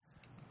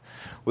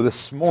Well,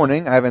 this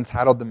morning I've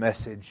entitled the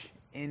message,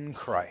 In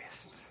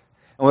Christ.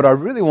 And what I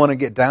really want to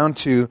get down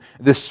to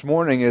this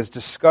morning is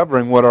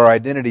discovering what our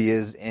identity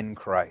is in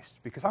Christ.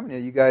 Because how many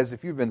of you guys,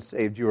 if you've been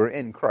saved, you are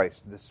in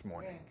Christ this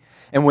morning?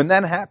 And when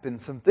that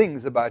happens, some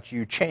things about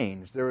you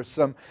change. There was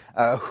some,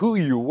 who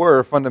you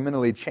were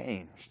fundamentally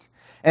changed.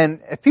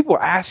 And if people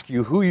ask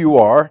you who you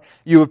are,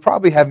 you would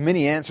probably have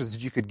many answers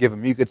that you could give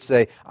them. You could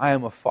say, I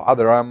am a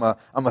father, I'm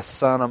a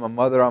son, I'm a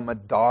mother, I'm a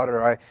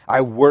daughter,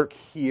 I work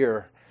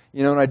here,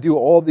 and I do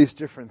all these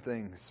different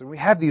things. So we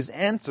have these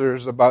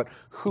answers about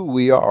who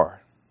we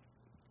are.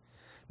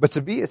 But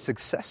to be a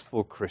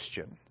successful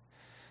Christian,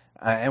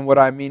 and what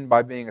I mean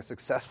by being a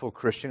successful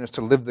Christian is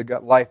to live the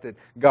life that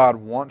God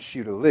wants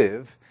you to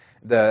live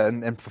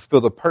and fulfill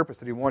the purpose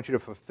that He wants you to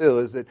fulfill,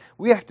 is that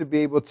we have to be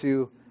able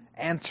to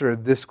answer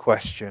this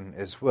question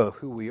as well,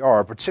 who we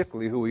are,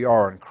 particularly who we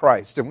are in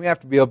Christ. And we have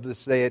to be able to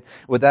say it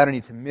without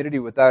any timidity,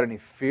 without any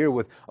fear,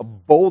 with a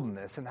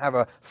boldness, and have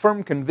a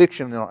firm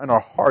conviction in our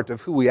heart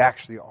of who we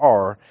actually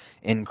are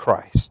in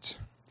Christ.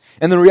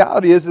 And the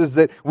reality is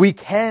that we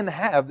can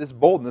have this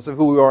boldness of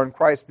who we are in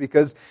Christ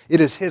because it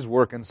is His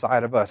work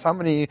inside of us. How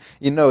many of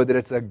you know that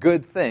it's a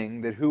good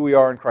thing that who we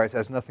are in Christ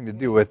has nothing to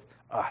do with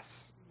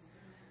us?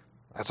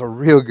 That's a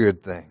real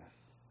good thing.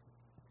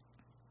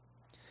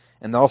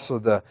 And also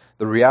the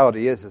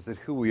reality is that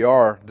who we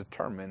are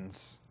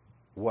determines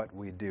what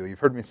we do. You've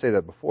heard me say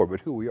that before,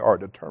 but who we are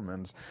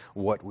determines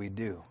what we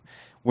do.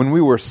 When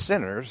we were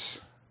sinners,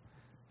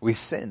 we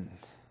sinned.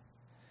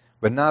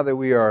 But now that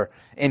we are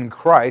in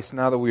Christ,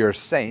 now that we are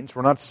saints,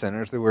 we're not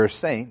sinners, that we're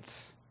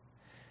saints.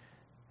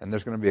 And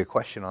there's going to be a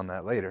question on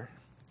that later.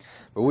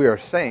 But we are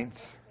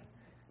saints,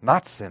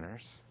 not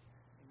sinners.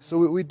 So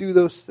we do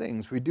those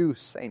things. We do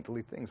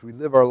saintly things. We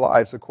live our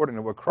lives according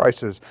to what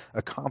Christ has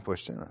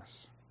accomplished in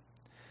us.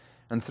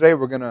 And today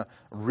we're going to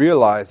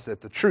realize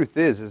that the truth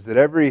is that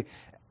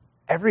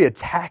every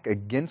attack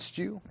against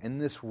you in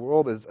this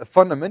world is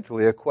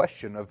fundamentally a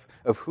question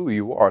of who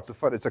you are.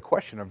 It's a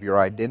question of your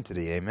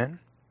identity. Amen?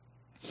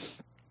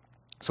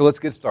 So let's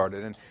get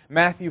started. In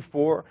Matthew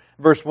 4,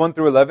 verse 1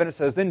 through 11, it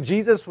says, Then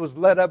Jesus was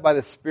led up by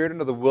the Spirit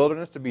into the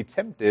wilderness to be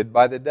tempted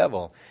by the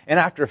devil. And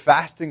after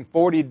fasting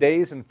 40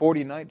 days and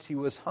 40 nights, he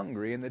was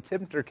hungry. And the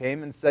tempter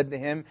came and said to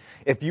him,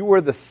 If you were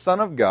the Son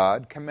of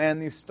God,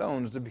 command these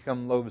stones to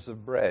become loaves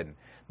of bread.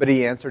 But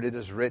he answered, It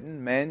is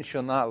written, Man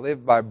shall not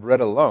live by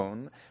bread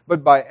alone,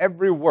 but by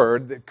every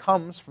word that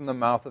comes from the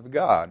mouth of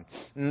God.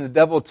 And the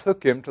devil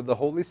took him to the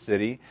holy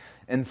city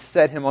and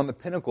set him on the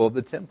pinnacle of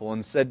the temple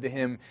and said to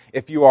him,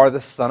 If you are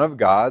the Son of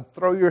God,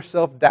 throw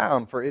yourself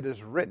down, for it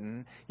is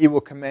written, He will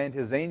command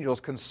His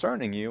angels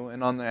concerning you,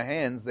 and on their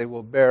hands they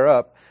will bear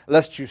up,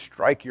 lest you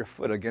strike your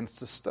foot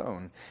against a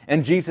stone.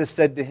 And Jesus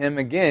said to him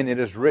again, It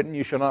is written,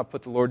 You shall not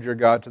put the Lord your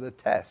God to the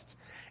test.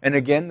 And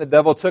again the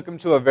devil took him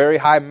to a very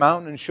high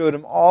mountain and showed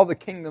him all the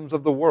kingdoms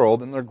of the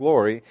world and their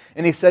glory.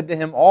 And he said to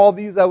him, All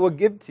these I will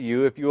give to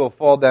you if you will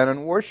fall down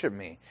and worship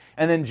me.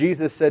 And then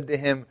Jesus said to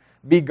him,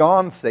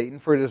 Begone, Satan,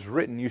 for it is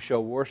written, You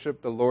shall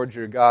worship the Lord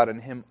your God,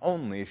 and Him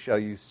only shall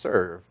you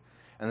serve.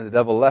 And the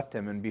devil left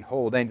him, and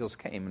behold, angels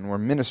came and were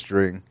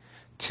ministering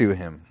to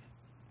him.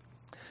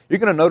 You're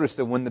going to notice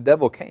that when the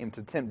devil came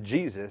to tempt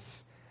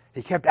Jesus,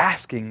 he kept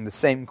asking the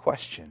same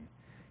question.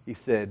 He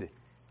said,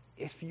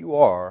 If you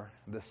are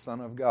the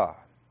Son of God.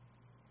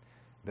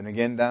 Then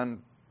again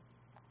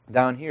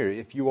down here,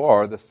 if you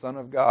are the Son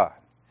of God.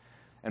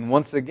 And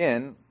once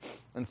again,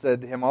 and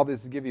said to him, All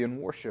this to give you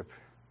in worship.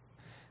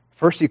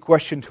 First he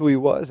questioned who he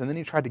was, and then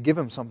he tried to give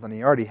him something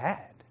he already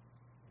had.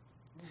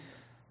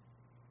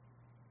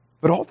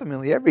 But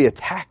ultimately, every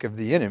attack of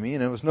the enemy,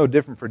 and it was no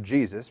different for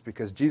Jesus,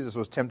 because Jesus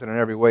was tempted in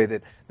every way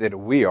that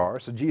we are,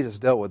 so Jesus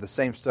dealt with the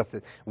same stuff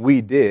that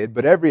we did,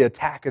 but every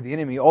attack of the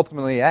enemy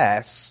ultimately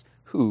asks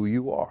who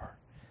you are.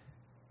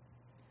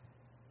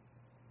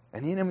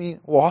 And the enemy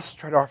will also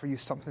try to offer you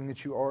something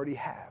that you already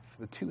have.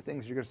 The two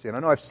things you're going to see. And I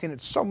know I've seen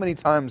it so many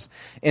times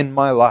in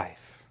my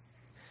life.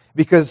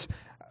 Because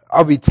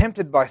I'll be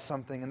tempted by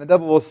something, and the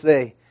devil will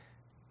say,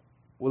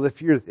 Well,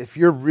 if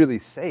you're really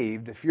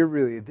saved, if you're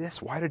really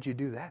this, why did you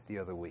do that the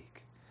other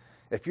week?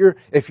 If you're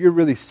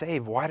really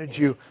saved, why did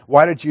you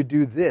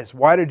do this?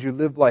 Why did you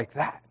live like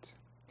that?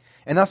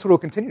 And that's what he'll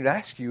continue to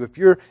ask you. If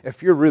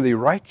you're really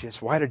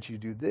righteous, why did you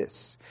do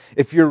this?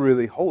 If you're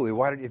really holy,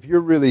 if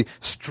you're really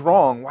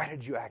strong, why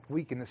did you act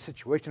weak in this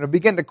situation? He'll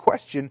begin to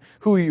question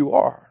who you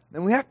are.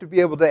 And we have to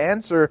be able to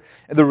answer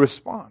the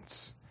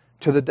response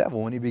to the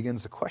devil when he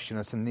begins to question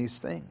us in these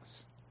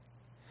things.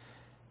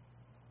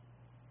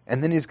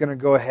 And then he's going to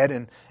go ahead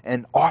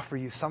and offer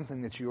you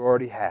something that you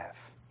already have.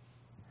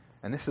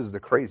 And this is the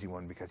crazy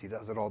one because he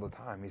does it all the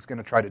time. He's going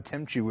to try to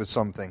tempt you with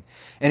something.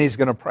 And he's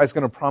going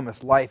to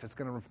promise life. It's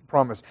going to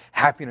promise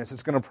happiness.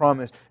 It's going to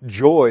promise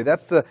joy.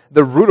 That's the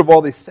root of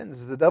all these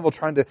sins, is the devil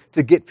trying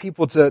to get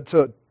people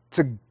to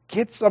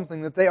get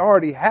something that they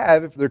already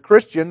have if they're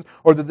Christians,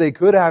 or that they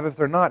could have if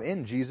they're not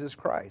in Jesus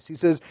Christ. He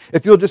says,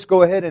 if you'll just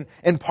go ahead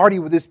and party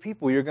with His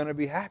people, you're going to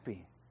be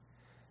happy.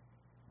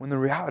 When the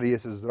reality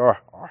is that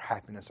our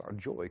happiness, our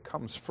joy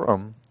comes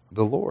from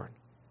the Lord.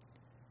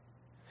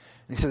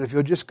 He says, if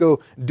you'll just go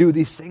do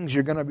these things,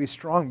 you're going to be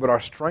strong. But our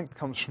strength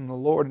comes from the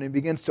Lord. And he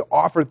begins to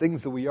offer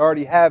things that we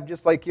already have.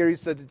 Just like here he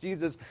said to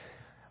Jesus,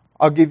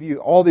 I'll give you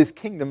all these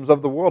kingdoms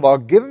of the world. I'll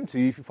give them to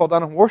you if you fall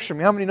down and worship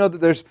me. How many know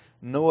that there's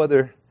no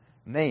other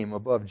name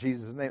above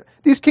Jesus' name?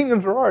 These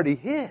kingdoms are already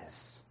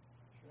his.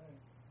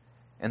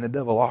 And the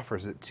devil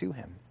offers it to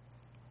him.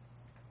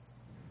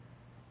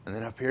 And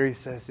then up here he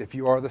says, if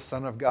you are the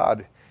Son of God.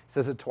 He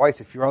says it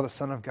twice. If you are the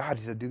Son of God,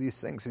 he said, do these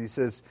things. And he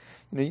says,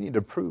 you need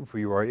to prove who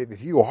you are.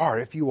 If you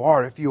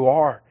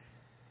are.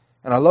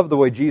 And I love the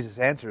way Jesus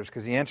answers,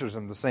 because he answers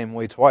them the same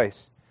way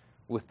twice,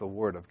 with the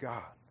Word of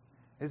God.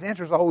 His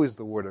answer is always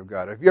the Word of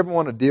God. If you ever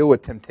want to deal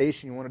with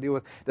temptation, you want to deal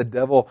with the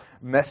devil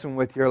messing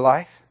with your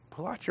life,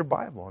 pull out your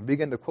Bible and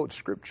begin to quote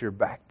Scripture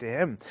back to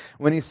him.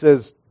 When he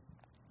says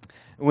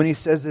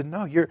that,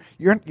 no, you're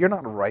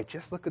not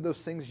righteous. Look at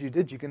those things you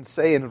did. You can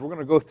say, and we're going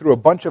to go through a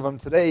bunch of them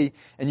today,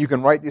 and you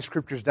can write these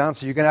Scriptures down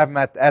so you can have them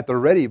at the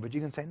ready. But you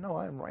can say, no,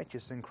 I am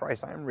righteous in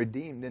Christ. I am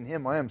redeemed in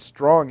Him. I am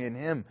strong in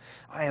Him.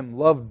 I am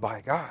loved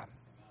by God.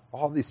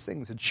 All these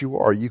things that you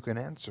are, you can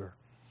answer.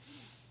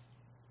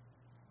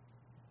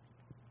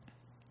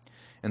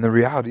 And the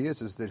reality is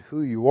that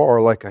who you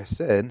are, like I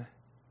said,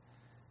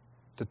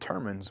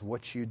 determines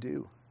what you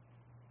do.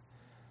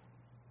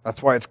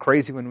 That's why it's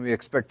crazy when we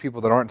expect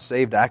people that aren't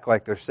saved to act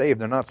like they're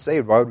saved. They're not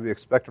saved. Why would we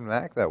expect them to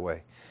act that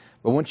way?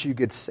 But once you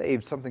get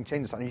saved, something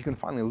changes. You can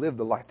finally live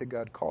the life that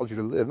God calls you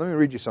to live. Let me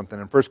read you something.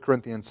 In 1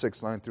 Corinthians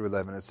 6, 9 through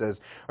 11, it says,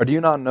 or do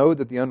you not know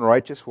that the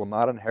unrighteous will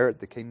not inherit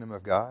the kingdom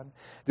of God?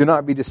 Do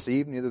not be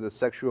deceived, neither the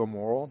sexual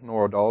immoral,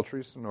 nor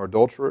adulterers, nor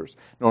adulterers,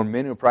 nor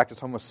men who practice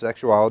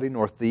homosexuality,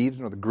 nor thieves,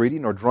 nor the greedy,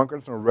 nor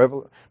drunkards, nor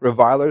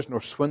revilers,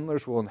 nor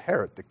swindlers will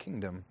inherit the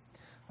kingdom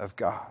of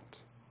God.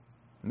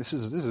 And this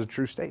is a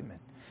true statement.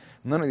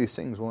 None of these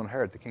things will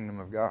inherit the kingdom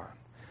of God.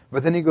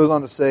 But then he goes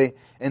on to say,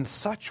 and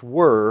such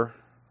were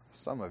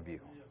some of you.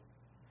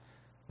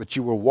 But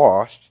you were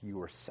washed, you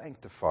were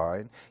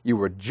sanctified, you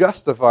were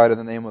justified in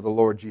the name of the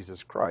Lord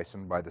Jesus Christ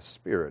and by the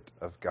Spirit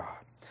of God.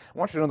 I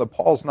want you to know that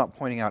Paul's not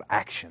pointing out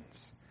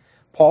actions.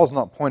 Paul's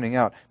not pointing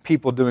out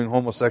people doing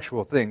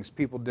homosexual things,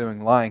 people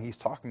doing lying. He's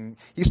talking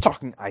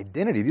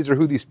identity. These are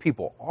who these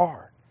people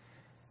are.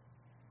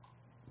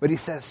 But he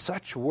says,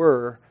 such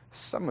were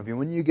some of you.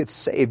 When you get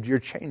saved, you're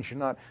changed. You're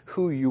not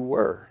who you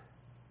were.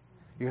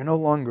 You're no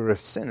longer a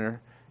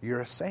sinner. You're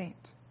a saint.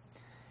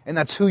 And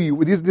that's who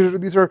you.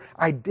 These are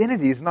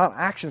identities, not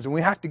actions. And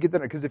we have to get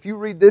that, because if you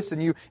read this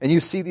and you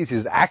see these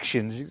as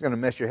actions, it's going to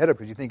mess your head up,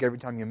 because you think every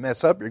time you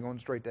mess up, you're going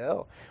straight to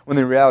hell. When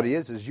the reality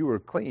is you were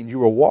clean, you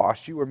were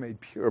washed, you were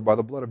made pure by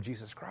the blood of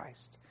Jesus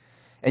Christ.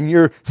 And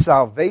your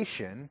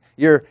salvation,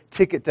 your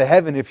ticket to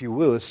heaven, if you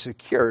will, is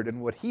secured in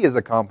what He has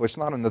accomplished,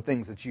 not in the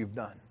things that you've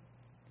done.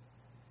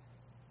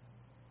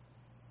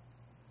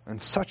 And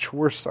such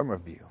were some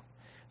of you.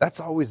 That's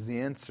always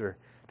the answer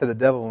to the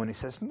devil when he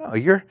says, no,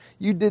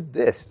 you did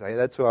this. Say,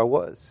 that's who I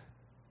was.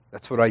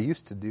 That's what I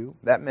used to do.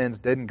 That man's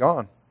dead and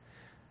gone.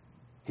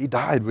 He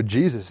died with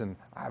Jesus, and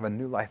I have a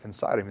new life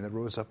inside of me that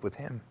rose up with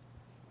Him.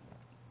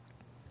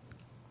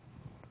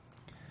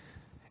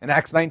 In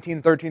Acts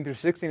 19, 13 through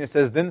 16, it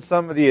says, then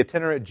some of the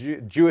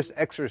itinerant Jewish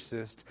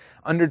exorcists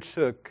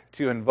undertook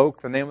to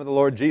invoke the name of the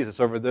Lord Jesus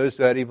over those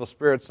who had evil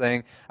spirits,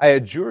 saying, I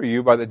adjure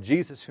you by the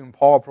Jesus whom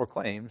Paul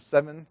proclaims,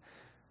 seven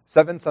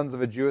sons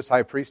of a Jewish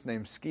high priest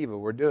named Sceva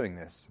were doing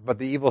this. But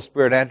the evil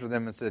spirit answered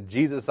them and said,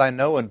 Jesus I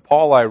know, and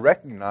Paul I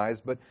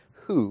recognize, but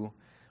who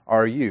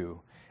are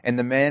you? And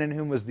the man in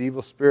whom was the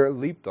evil spirit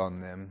leaped on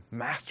them,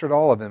 mastered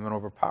all of them, and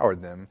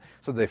overpowered them.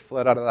 So they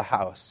fled out of the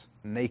house,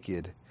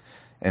 naked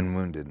and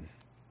wounded.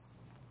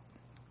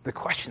 The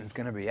question is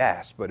going to be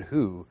asked, but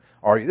who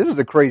are you? This is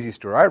a crazy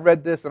story. I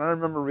read this, and I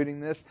remember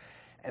reading this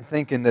and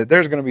thinking that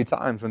there's going to be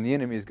times when the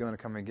enemy is going to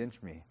come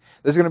against me.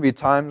 There's going to be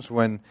times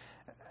when,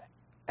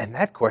 and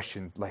that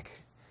question,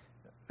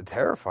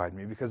 terrified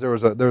me, because there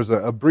was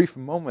a brief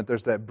moment,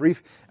 there's that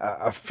brief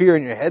a fear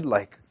in your head,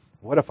 like,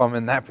 what if I'm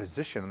in that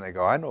position? And they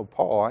go, I know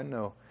Paul,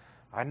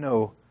 I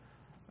know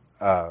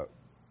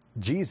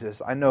Jesus,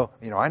 I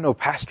know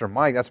Pastor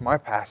Mike, that's my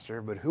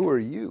pastor, but who are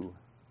you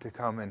to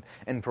come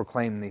and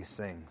proclaim these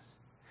things?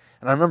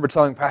 And I remember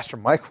telling Pastor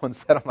Mike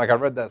once that, I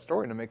read that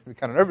story and it makes me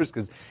kind of nervous,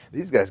 because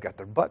these guys got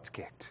their butts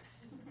kicked.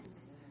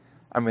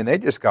 They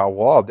just got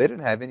walled. They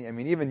didn't have any,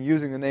 even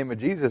using the name of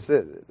Jesus,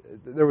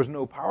 there was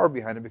no power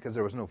behind it, because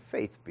there was no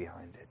faith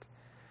behind it.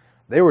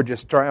 They were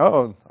just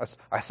trying,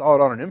 I saw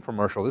it on an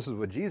infomercial, this is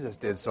what Jesus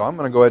did, so I'm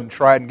going to go ahead and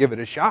try it and give it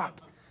a shot.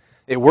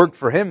 It worked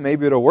for him,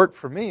 maybe it'll work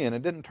for me, and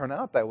it didn't turn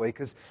out that way,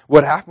 because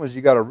what happened was,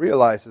 you got to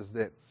realize is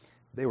that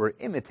they were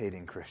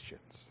imitating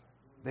Christians.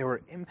 They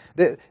were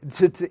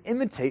to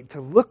imitate,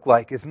 to look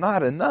like, is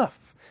not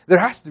enough. There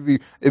has to be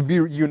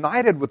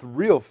united with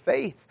real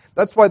faith.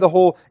 That's why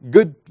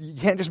you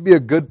can't just be a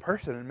good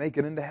person and make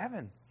it into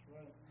heaven,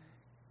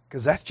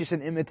 because that's just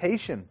an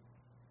imitation.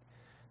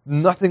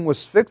 Nothing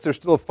was fixed. There's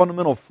still a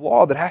fundamental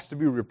flaw that has to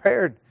be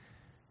repaired,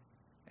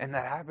 and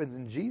that happens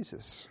in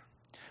Jesus.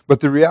 But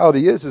the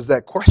reality is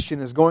that question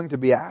is going to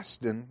be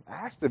asked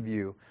of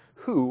you.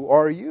 Who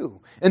are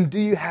you? And do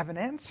you have an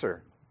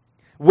answer?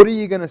 What are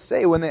you going to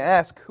say when they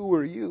ask, who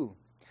are you?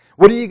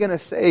 What are you going to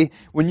say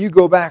when you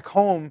go back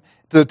home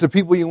to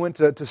people you went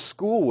to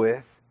school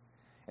with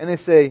and they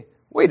say,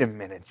 wait a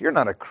minute, you're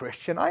not a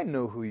Christian. I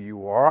know who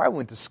you are. I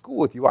went to school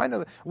with you. I know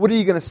that. What are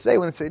you going to say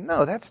when they say,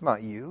 no, that's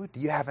not you? Do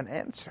you have an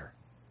answer?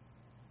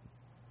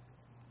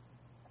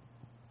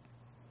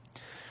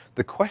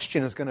 The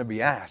question is going to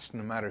be asked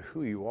no matter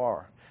who you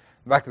are.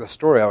 Back to the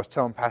story, I was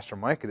telling Pastor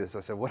Micah this. I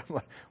said,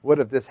 what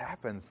if this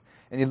happens?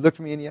 And he looked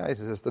me in the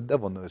eyes and says, the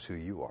devil knows who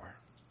you are.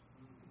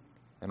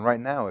 And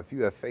right now, if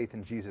you have faith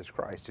in Jesus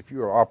Christ, if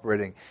you are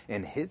operating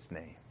in His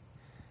name,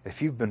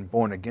 if you've been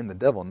born again, the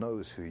devil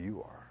knows who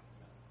you are.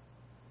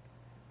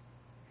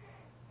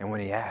 And when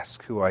he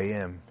asks who I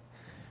am,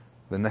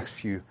 the next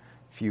few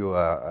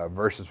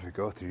verses we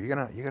go through,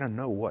 you're gonna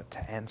know what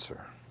to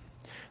answer.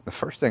 The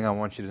first thing I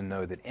want you to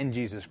know that in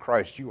Jesus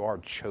Christ you are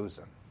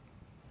chosen.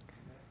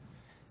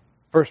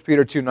 1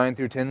 Peter 2, 9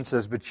 through 10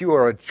 says, but you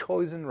are a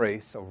chosen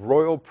race, a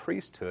royal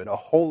priesthood, a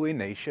holy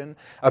nation,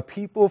 a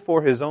people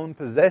for His own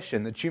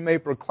possession, that you may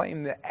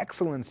proclaim the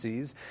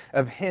excellencies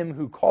of Him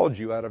who called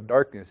you out of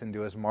darkness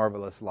into His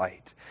marvelous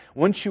light.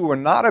 Once you were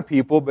not a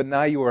people, but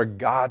now you are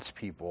God's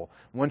people.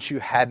 Once you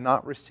had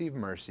not received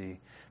mercy,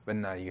 but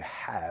now you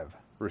have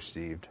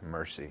received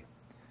mercy.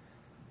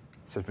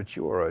 It says, but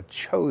you are a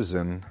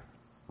chosen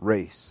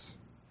race.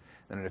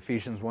 And in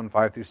Ephesians 1,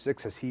 5 through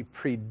 6 says, He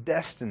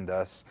predestined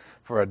us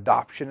for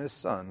adoption as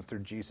sons through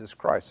Jesus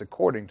Christ,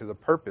 according to the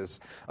purpose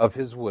of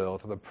His will,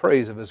 to the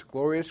praise of His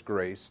glorious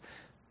grace,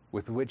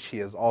 with which He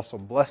has also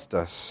blessed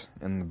us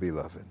in the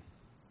Beloved.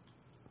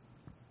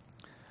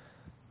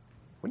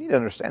 We need to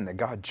understand that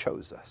God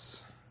chose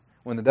us.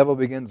 When the devil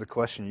begins to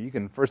question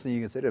you, first thing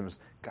you can say to him is,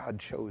 God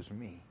chose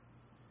me.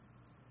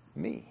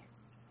 Me.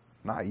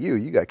 Not you.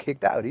 You got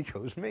kicked out. He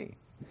chose me.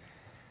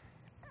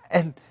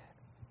 And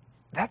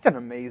that's an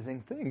amazing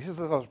thing. Just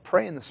as I was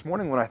praying this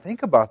morning, when I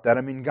think about that,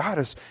 I mean, God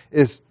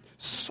is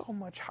so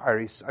much higher.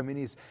 He's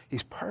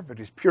perfect.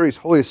 He's pure. He's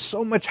holy. He's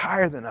so much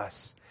higher than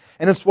us.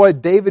 And it's why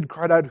David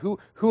cried out,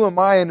 who am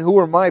I and who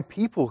are my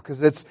people?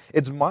 Because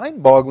it's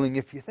mind-boggling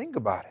if you think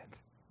about it.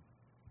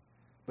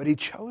 But He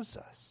chose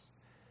us.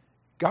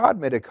 God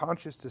made a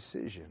conscious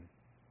decision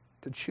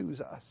to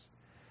choose us.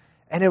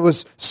 And it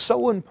was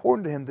so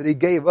important to Him that He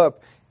gave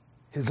up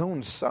His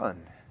own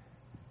Son.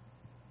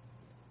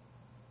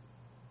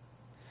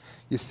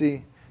 You see,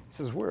 He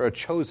says we're a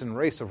chosen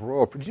race of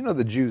royal priests. You know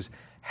the Jews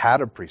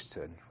had a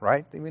priesthood,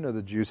 right? We know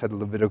the Jews had the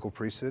Levitical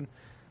priesthood.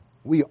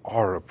 We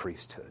are a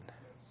priesthood.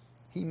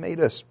 He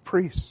made us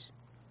priests.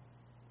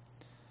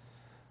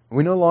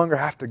 We no longer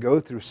have to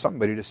go through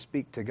somebody to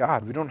speak to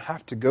God. We don't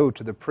have to go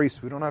to the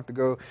priest. We don't have to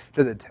go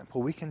to the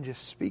temple. We can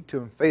just speak to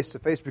Him face to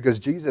face because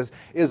Jesus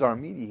is our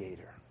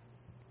mediator.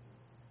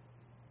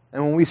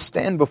 And when we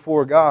stand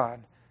before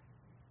God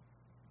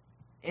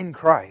in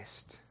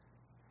Christ,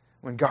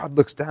 when God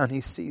looks down,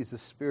 He sees the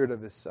Spirit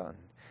of His Son.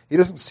 He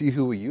doesn't see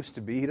who we used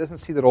to be. He doesn't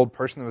see that old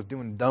person that was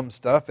doing dumb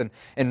stuff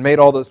and made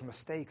all those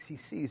mistakes. He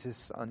sees His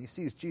Son. He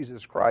sees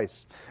Jesus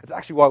Christ. It's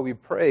actually why we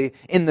pray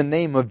in the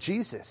name of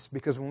Jesus,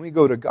 because when we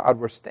go to God,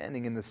 we're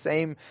standing in the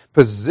same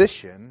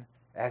position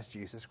as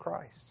Jesus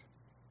Christ.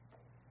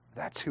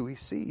 That's who He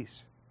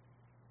sees.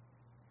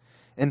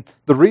 And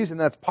the reason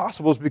that's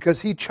possible is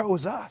because He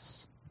chose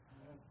us.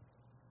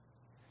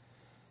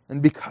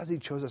 And because He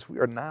chose us, we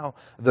are now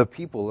the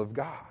people of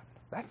God.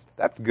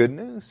 That's good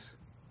news.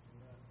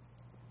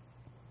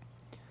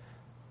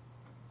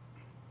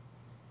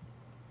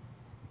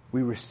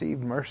 We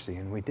received mercy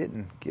and we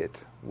didn't get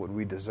what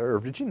we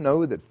deserved. Did you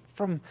know that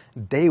from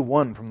day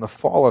one, from the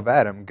fall of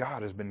Adam,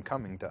 God has been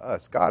coming to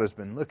us. God has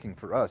been looking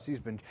for us.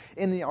 He's been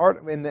in the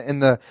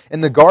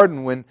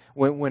garden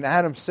when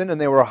Adam sinned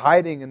and they were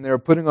hiding and they were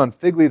putting on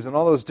fig leaves and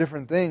all those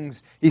different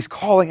things. He's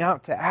calling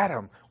out to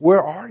Adam,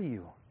 "Where are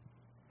you?"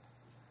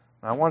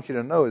 I want you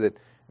to know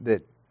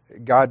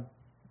that God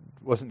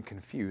wasn't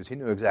confused. He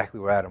knew exactly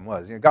where Adam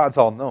was. You know, God's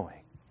all-knowing.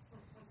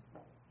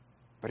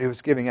 But He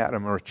was giving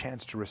Adam a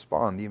chance to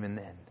respond even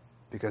then,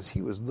 because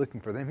He was looking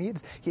for them.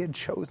 He had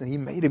chosen. He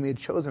made him. He had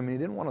chosen him, and He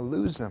didn't want to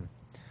lose them.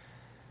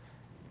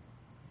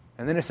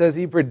 And then it says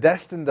He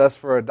predestined us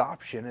for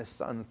adoption as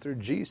sons through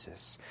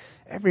Jesus.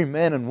 Every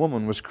man and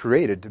woman was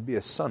created to be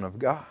a son of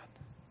God.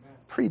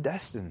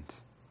 Predestined.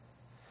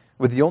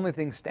 With the only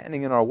thing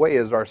standing in our way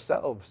is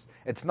ourselves.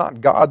 It's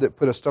not God that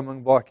put a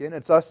stumbling block in.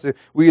 It's us.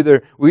 We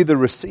either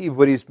receive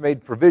what He's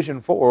made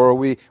provision for, or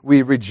we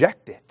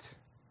reject it.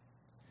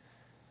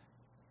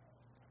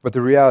 But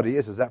the reality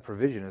is that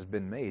provision has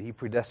been made. He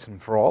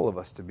predestined for all of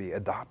us to be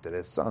adopted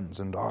as sons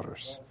and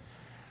daughters.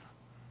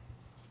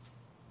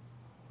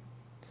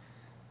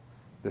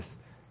 This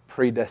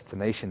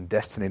predestination,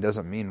 destiny,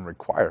 doesn't mean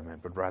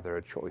requirement, but rather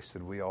a choice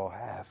that we all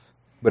have.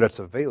 But it's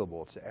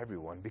available to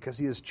everyone because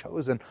He has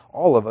chosen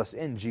all of us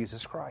in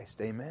Jesus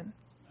Christ. Amen?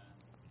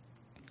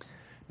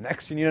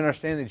 Next, you need to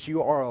understand that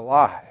you are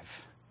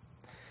alive.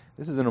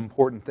 This is an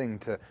important thing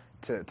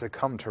to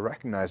come to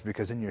recognize,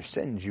 because in your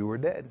sins you were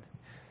dead.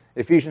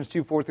 Ephesians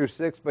 2, 4 through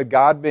 6, but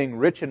God being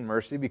rich in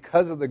mercy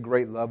because of the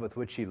great love with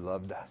which He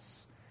loved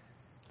us.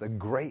 the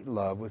great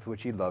love with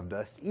which He loved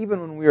us, even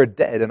when we are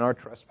dead in our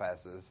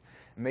trespasses,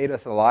 made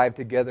us alive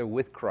together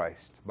with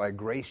Christ. By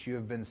grace you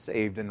have been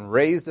saved, and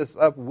raised us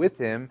up with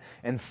Him,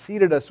 and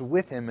seated us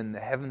with Him in the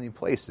heavenly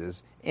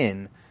places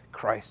in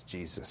Christ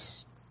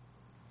Jesus.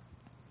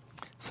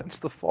 Since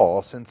the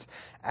fall, since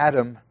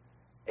Adam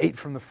ate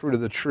from the fruit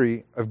of the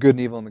tree of good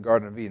and evil in the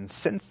Garden of Eden,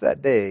 since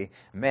that day,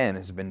 man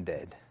has been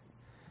dead.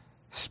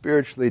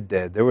 Spiritually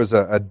dead. There was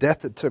a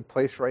death that took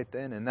place right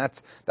then, and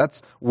that's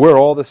where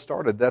all this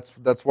started.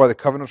 That's why the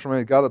covenants were made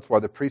with God. That's why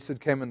the priesthood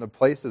came into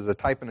place as a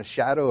type and a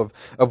shadow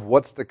of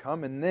what's to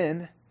come. And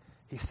then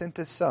He sent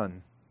His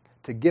Son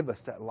to give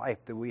us that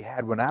life that we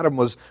had. When Adam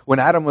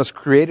was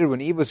created,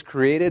 when Eve was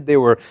created, they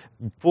were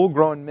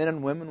full-grown men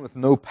and women with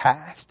no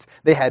past.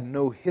 They had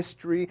no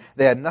history.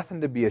 They had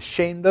nothing to be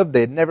ashamed of.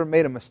 They had never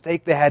made a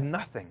mistake. They had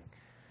nothing.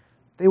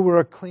 They were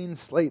a clean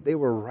slate. They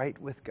were right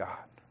with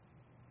God.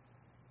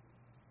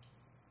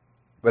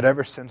 But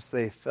ever since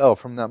they fell,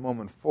 from that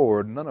moment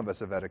forward, none of us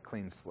have had a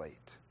clean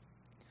slate.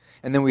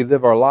 And then we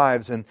live our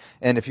lives, and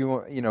if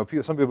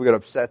some people get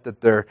upset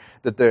that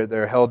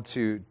they're held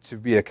to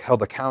be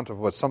held account of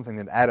what something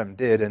that Adam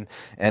did,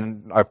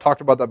 and I've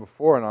talked about that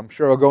before, and I'm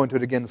sure I'll go into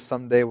it again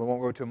someday. We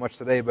won't go too much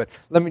today, but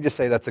let me just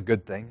say that's a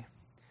good thing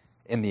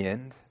in the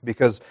end,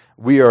 because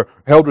we are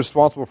held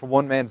responsible for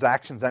one man's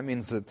actions. That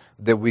means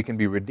that we can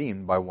be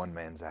redeemed by one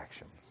man's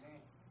actions.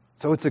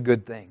 So it's a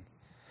good thing.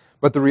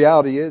 But the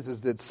reality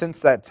is that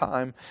since that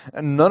time,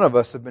 none of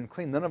us have been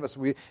clean. None of us,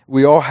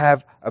 we all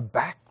have a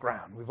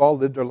background. We've all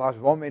lived our lives.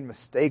 We've all made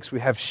mistakes. We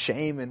have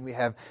shame and we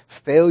have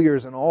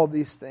failures and all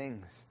these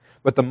things.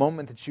 But the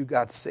moment that you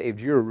got saved,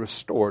 you're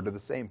restored to the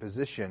same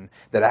position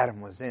that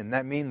Adam was in.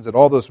 That means that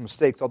all those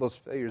mistakes, all those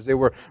failures, they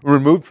were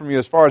removed from you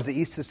as far as the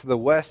east is to the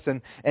west.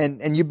 And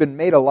you've been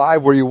made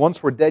alive where you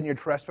once were dead in your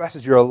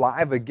trespasses. You're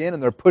alive again,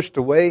 and they're pushed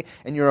away.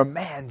 And you're a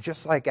man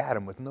just like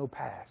Adam with no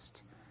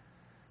past,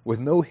 with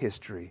no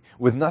history,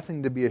 with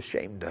nothing to be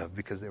ashamed of,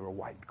 because they were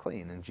wiped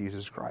clean in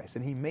Jesus Christ.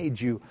 And He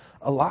made you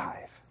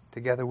alive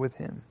together with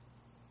Him.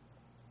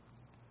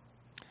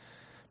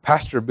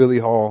 Pastor Billy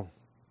Hall,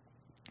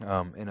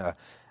 in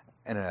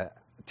a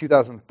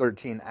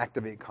 2013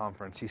 Activate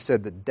conference, he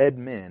said that dead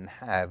men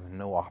have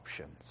no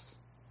options.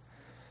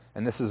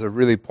 And this is a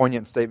really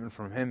poignant statement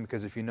from him,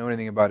 because if you know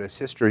anything about his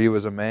history, he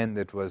was a man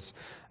that was,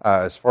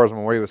 as far as I'm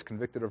aware, he was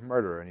convicted of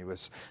murder, and he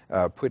was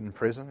put in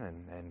prison,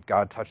 and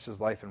God touched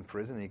his life in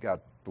prison. He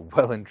got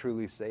well and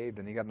truly saved,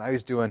 and now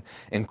he's doing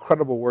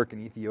incredible work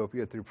in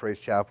Ethiopia through Praise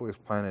Chapel. He's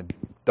planted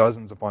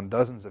dozens upon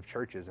dozens of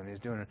churches, and he's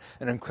doing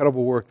an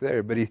incredible work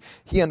there. But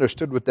he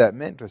understood what that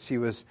meant, because he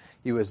was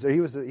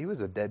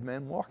a dead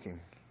man walking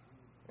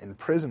in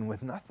prison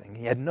with nothing.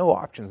 He had no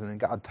options, and then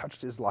God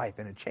touched his life,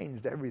 and it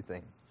changed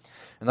everything.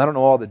 And I don't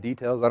know all the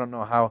details. I don't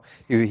know how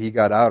he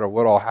got out or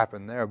what all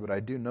happened there, but I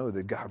do know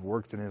that God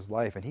worked in his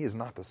life, and he is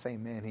not the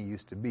same man he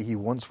used to be. He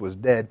once was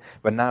dead,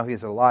 but now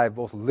he's alive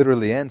both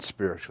literally and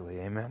spiritually.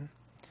 Amen?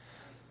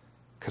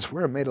 Because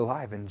we're made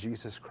alive in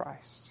Jesus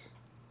Christ.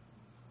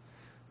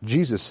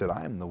 Jesus said,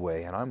 I am the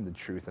way, and I'm the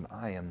truth, and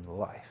I am the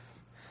life.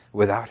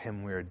 Without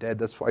him, we are dead.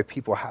 That's why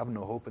people have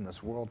no hope in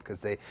this world,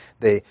 because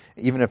they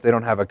even if they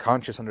don't have a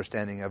conscious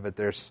understanding of it,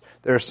 there's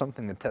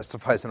something that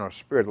testifies in our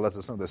spirit that lets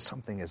us know that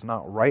something is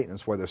not right, and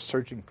that's why they're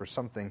searching for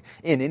something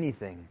in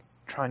anything,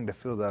 trying to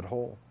fill that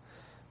hole,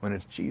 when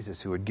it's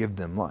Jesus who would give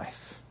them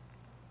life.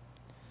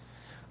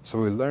 So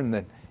we learn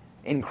that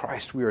in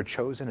Christ we are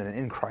chosen, and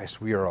in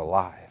Christ we are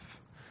alive.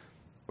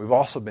 We've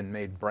also been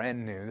made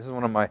brand new. This is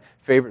one of my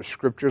favorite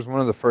scriptures,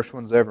 one of the first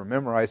ones I ever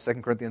memorized. 2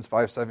 Corinthians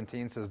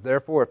 5:17 says,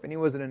 Therefore, if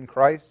anyone is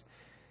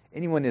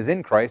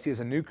in Christ, he is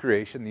a new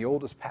creation. The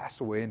old has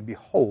passed away, and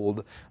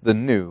behold, the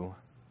new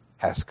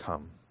has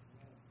come.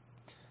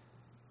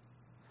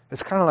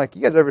 It's kind of like,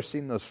 you guys ever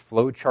seen those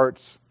flow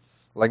charts?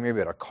 Like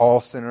maybe at a call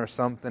center or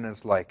something.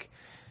 It's like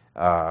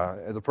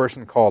the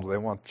person called, they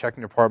want the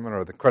checking department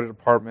or the credit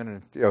department,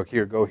 and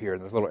here, go here.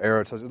 And there's a little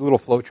arrow. It says a little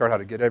flow chart how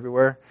to get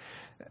everywhere.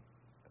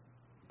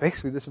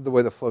 Basically, this is the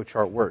way the flow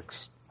chart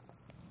works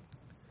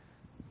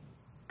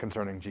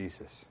concerning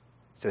Jesus.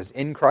 It says,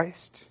 in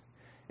Christ,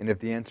 and if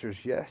the answer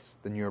is yes,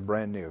 then you're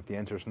brand new. If the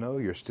answer is no,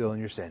 you're still in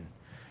your sin.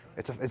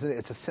 It's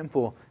a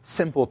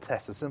simple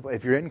test.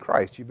 If you're in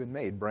Christ, you've been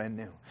made brand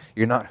new.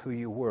 You're not who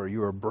you were.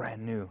 You're a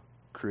brand new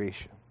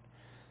creation.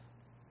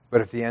 But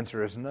if the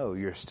answer is no,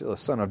 you're still a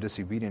son of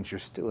disobedience. You're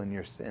still in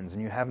your sins,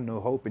 and you have no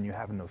hope, and you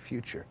have no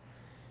future.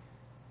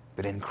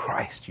 But in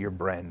Christ, you're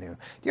brand new. Do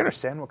you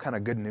understand what kind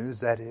of good news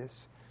that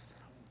is?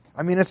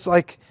 I mean, it's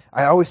like,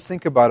 I always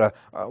think about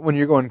when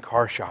you're going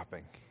car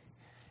shopping.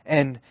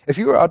 And if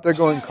you were out there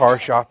going car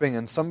shopping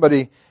and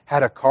somebody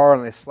had a car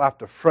and they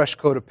slapped a fresh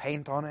coat of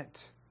paint on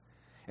it,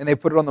 and they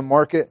put it on the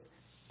market,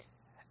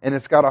 and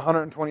it's got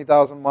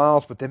 120,000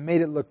 miles, but they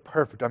made it look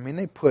perfect. I mean,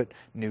 they put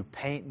new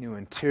paint, new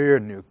interior,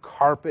 new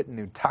carpet,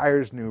 new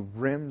tires, new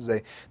rims.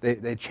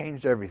 They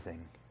changed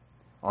everything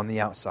on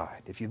the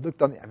outside. If you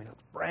looked on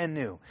it's brand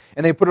new.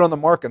 And they put it on the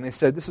market, and they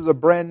said, this is a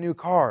brand new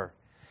car.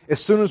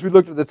 As soon as we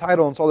looked at the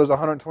title and saw there's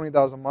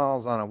 120,000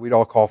 miles on it, we'd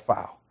all call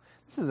foul.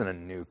 This isn't a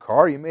new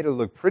car. You made it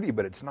look pretty,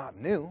 but it's not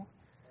new.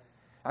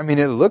 I mean,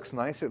 it looks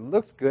nice, it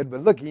looks good,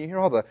 but look, you hear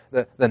all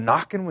the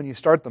knocking when you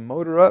start the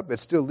motor up?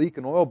 It's still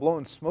leaking oil,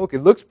 blowing smoke.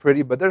 It looks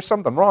pretty, but there's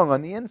something wrong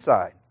on the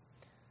inside.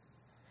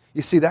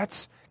 You see,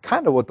 that's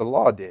kind of what the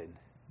law did.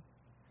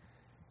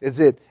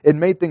 It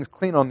made things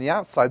clean on the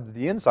outside, but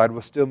the inside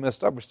was still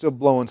messed up, was still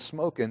blowing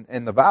smoke,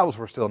 and the valves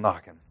were still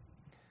knocking.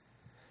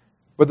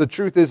 But the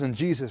truth is, in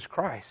Jesus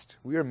Christ,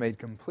 we are made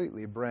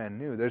completely brand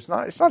new. It's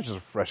not just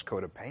a fresh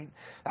coat of paint.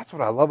 That's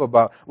what I love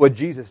about what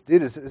Jesus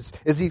did is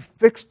He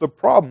fixed the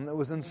problem that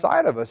was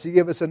inside of us. He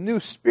gave us a new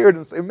spirit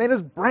and it made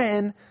us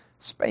brand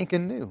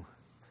spanking new,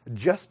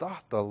 just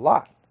off the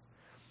lot.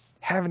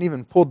 Haven't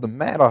even pulled the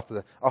mat off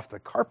the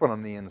carpet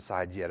on the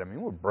inside yet. I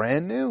mean, we're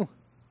brand new.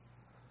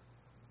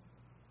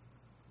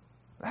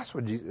 That's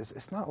what Jesus.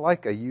 It's not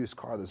like a used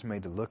car that's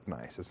made to look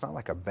nice. It's not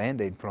like a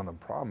Band-Aid put on the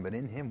problem. But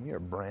in Him, we are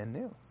brand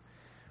new.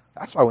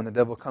 That's why when the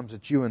devil comes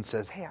at you and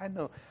says, hey, I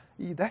know,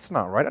 that's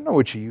not right. I know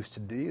what you used to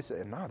do. You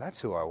say, no,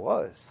 that's who I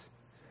was.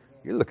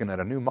 You're looking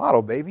at a new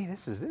model, baby.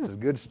 This is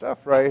good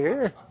stuff right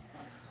here.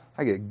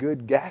 I get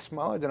good gas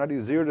mileage, and I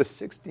do 0 to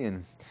 60.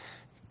 And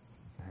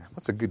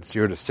what's a good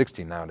 0 to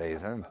 60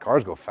 nowadays? I mean,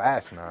 cars go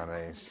fast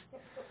nowadays.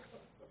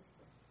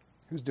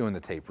 Who's doing the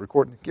tape?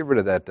 Record. Get rid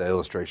of that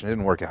illustration. It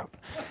didn't work out.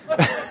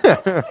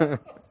 But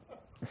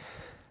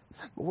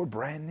we're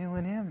brand new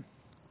in Him.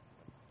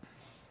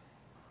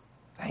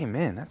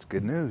 Amen. That's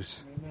good news.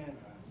 Amen.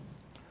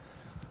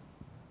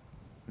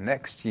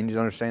 Next, you need to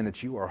understand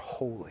that you are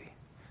holy.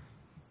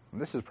 And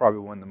this is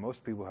probably one that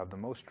most people have the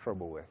most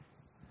trouble with,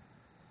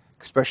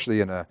 especially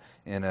in a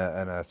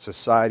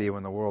society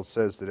when the world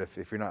says that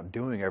if you're not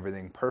doing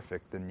everything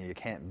perfect, then you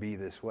can't be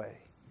this way.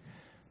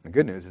 The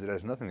good news is it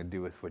has nothing to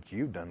do with what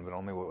you've done, but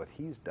only what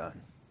He's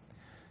done.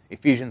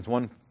 Ephesians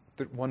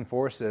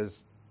 1:4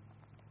 says,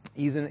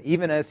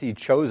 even as He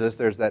chose us,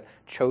 there's that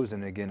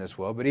chosen again as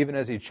well, but even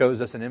as He chose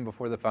us in Him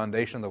before the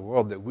foundation of the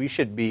world, that we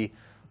should be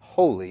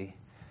holy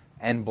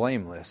and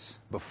blameless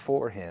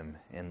before Him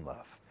in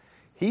love.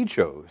 He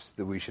chose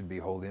that we should be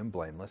holy and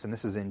blameless, and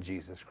this is in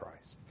Jesus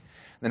Christ.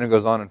 Then it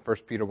goes on in 1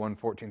 Peter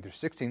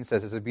 1:14-16,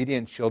 says, as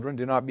obedient children,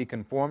 do not be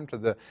conformed to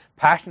the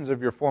passions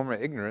of your former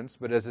ignorance,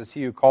 but as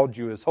He who called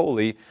you is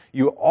holy,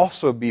 you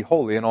also be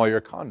holy in all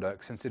your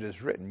conduct, since it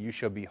is written, you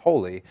shall be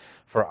holy,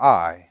 for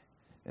I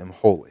am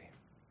holy.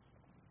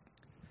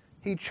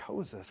 He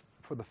chose us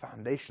for the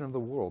foundation of the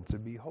world to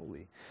be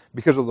holy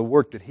because of the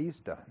work that He's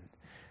done.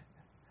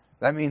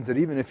 That means that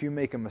even if you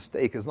make a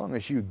mistake, as long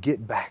as you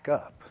get back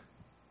up,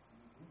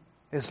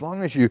 as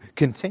long as you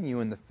continue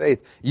in the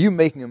faith, you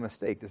making a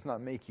mistake does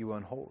not make you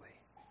unholy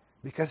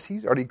because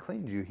He's already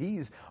cleaned you.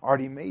 He's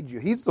already made you.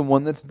 He's the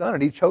one that's done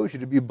it. He chose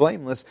you to be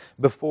blameless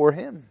before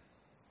Him.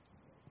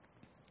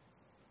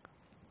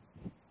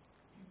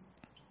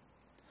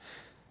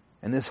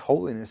 And this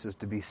holiness is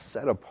to be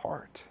set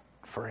apart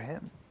for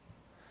Him.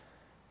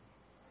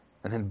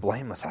 And then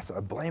blameless. That's a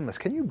blameless.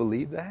 Can you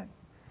believe that?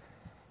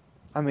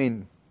 I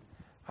mean,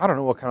 I don't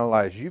know what kind of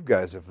lives you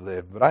guys have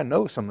lived, but I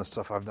know some of the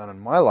stuff I've done in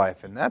my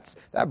life, and that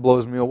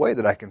blows me away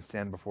that I can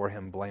stand before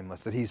Him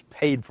blameless, that He's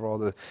paid for all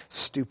the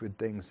stupid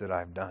things that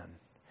I've done.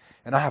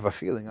 And I have a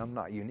feeling I'm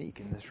not unique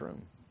in this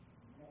room.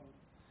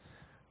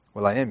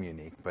 Well, I am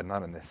unique, but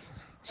not in this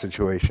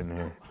situation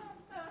here.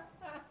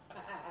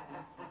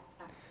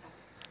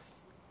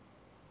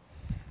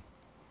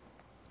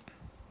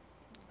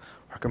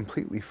 Are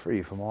completely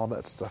free from all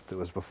that stuff that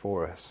was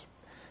before us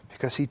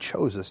because He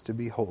chose us to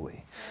be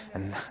holy.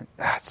 And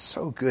that's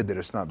so good that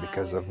it's not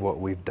because of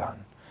what we've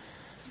done.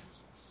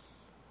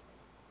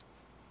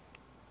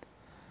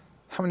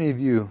 How many of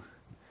you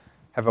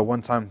have at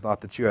one time thought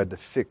that you had to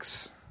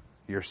fix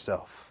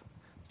yourself,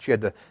 that you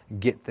had to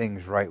get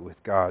things right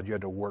with God, you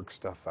had to work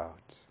stuff out?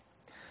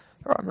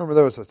 I remember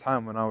there was a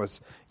time when I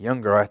was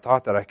younger, I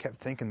thought that I kept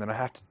thinking that I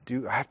have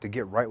to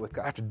get right with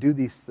God. I have to do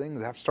these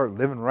things. I have to start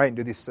living right and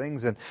do these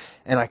things. And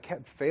I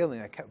kept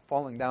failing. I kept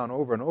falling down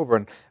over and over.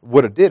 And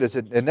what it did is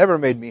it never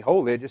made me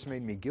holy. It just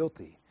made me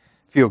guilty.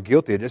 Feel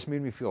guilty. It just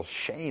made me feel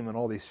shame and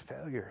all these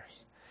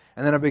failures.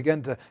 And then I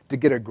began to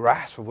get a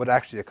grasp of what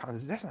actually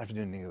accomplished. It doesn't have to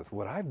do anything with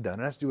what I've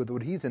done. It has to do with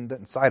what He's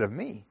inside of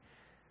me.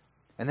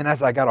 And then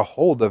as I got a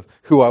hold of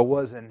who I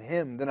was in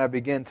Him, then I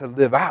began to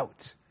live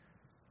out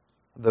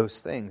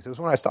those things. It was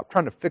when I stopped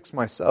trying to fix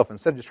myself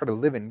instead of just trying to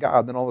live in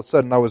God. Then all of a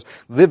sudden I was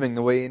living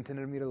the way He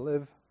intended me to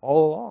live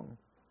all along,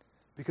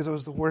 because it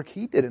was the work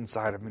He did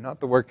inside of me, not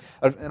the work.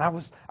 And I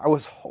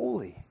was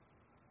holy.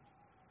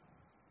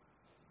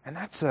 And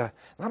that's not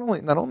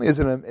only is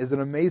it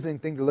an amazing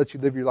thing to let you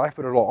live your life,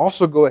 but it'll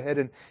also go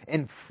ahead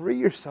and free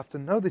yourself to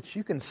know that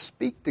you can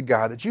speak to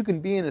God, that you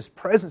can be in His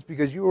presence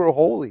because you are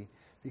holy,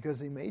 because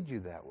He made you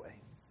that way.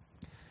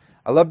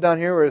 I love down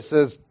here where it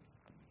says,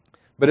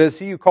 but as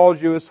He who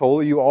called you is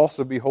holy, you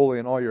also be holy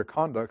in all your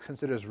conduct,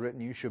 since it is written,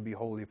 you shall be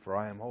holy, for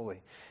I am holy.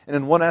 And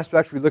in one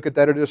aspect, we look at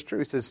that, it is true.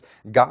 It says,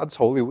 God's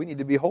holy, we need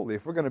to be holy.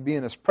 If we're going to be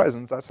in His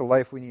presence, that's the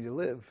life we need to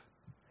live.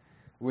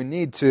 We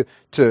need to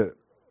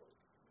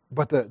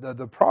but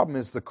the problem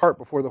is the cart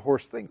before the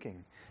horse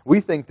thinking. We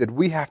think that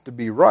we have to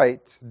be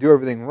right, do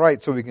everything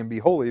right so we can be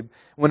holy,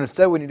 when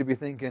instead we need to be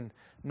thinking,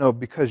 no,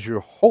 because you're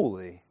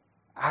holy,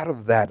 out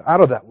of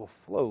that will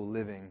flow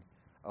living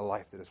a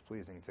life that is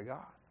pleasing to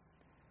God.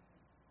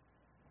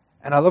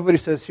 And I love what he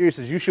says here. He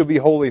says, you shall be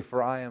holy,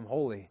 for I am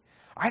holy.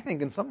 I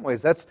think in some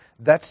ways that's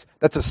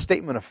a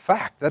statement of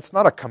fact. That's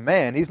not a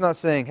command. He's not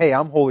saying, hey,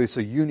 I'm holy, so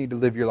you need to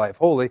live your life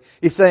holy.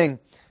 He's saying,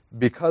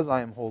 because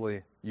I am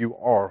holy, you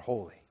are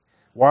holy.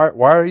 Why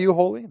are you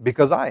holy?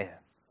 Because I am.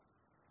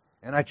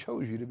 And I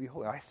chose you to be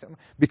holy.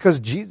 Because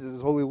Jesus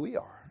is holy, we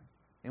are.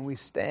 And we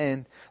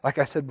stand, like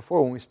I said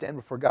before, when we stand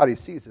before God, He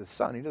sees His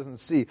Son. He doesn't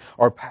see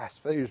our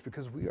past failures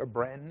because we are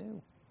brand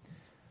new.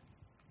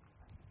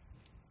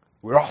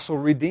 We're also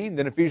redeemed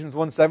in Ephesians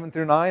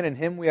 1:7-9. In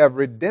Him we have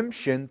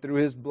redemption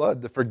through His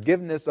blood, the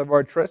forgiveness of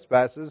our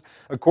trespasses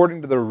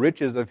according to the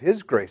riches of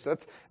His grace.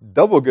 That's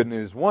double good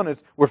news. One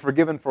is we're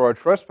forgiven for our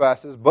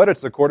trespasses, but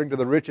it's according to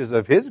the riches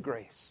of His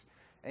grace.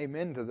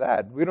 Amen to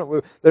that.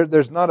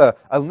 There's not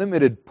a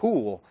limited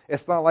pool.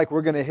 It's not like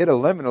we're going to hit a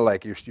limit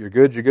like you're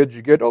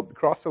good. Oh,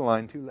 cross the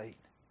line, too late.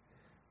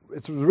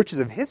 It's the riches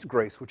of His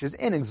grace, which is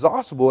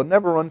inexhaustible. It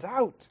never runs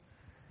out.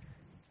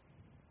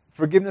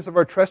 Forgiveness of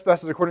our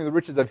trespasses according to the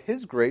riches of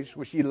His grace,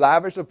 which He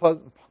lavished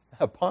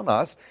upon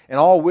us in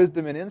all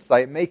wisdom and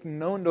insight, making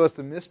known to us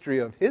the mystery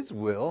of His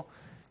will.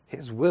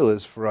 His will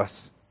is for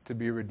us to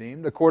be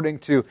redeemed according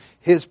to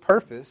His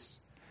purpose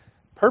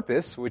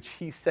which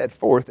He set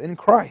forth in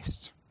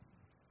Christ.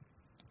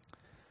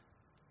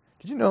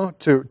 Did you know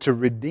to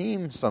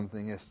redeem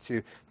something is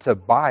to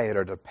buy it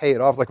or to pay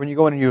it off? Like when you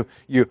go in and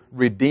you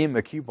redeem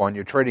a coupon,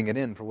 you're trading it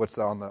in for what's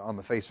on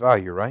the face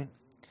value, right?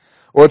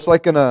 Or it's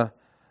like in a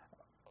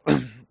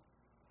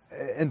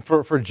and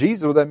for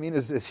Jesus, what that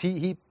means is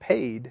He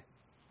paid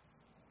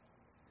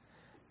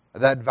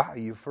that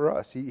value for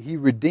us. He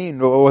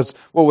redeemed what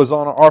was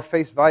on our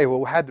face value,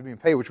 what had to be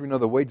paid, which we know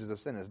the wages of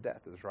sin is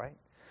death, is right.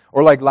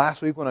 Or like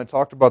last week when I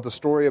talked about the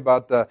story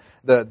about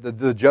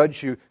the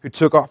judge who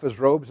took off his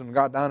robes and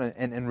got down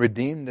and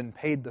redeemed and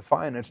paid the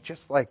fine. It's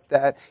just like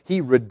that.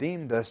 He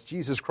redeemed us.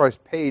 Jesus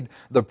Christ paid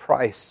the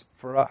price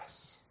for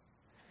us.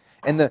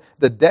 And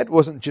the debt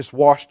wasn't just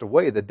washed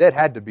away. The debt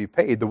had to be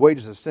paid. The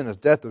wages of sin is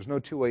death. There's no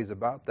two ways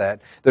about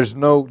that. There's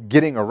no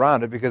getting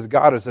around it because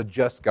God is a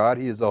just God.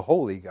 He is a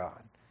holy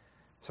God.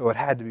 So it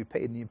had to be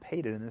paid, and He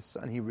paid it in His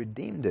Son. He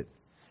redeemed it.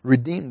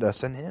 Redeemed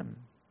us in Him.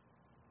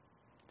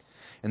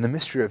 And the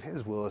mystery of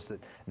His will is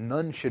that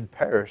none should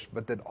perish,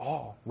 but that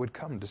all would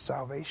come to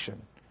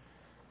salvation.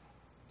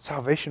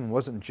 Salvation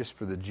wasn't just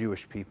for the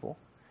Jewish people,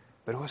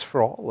 but it was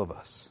for all of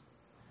us.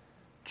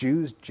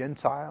 Jews,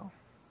 Gentile,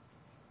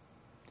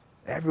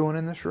 everyone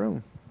in this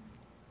room.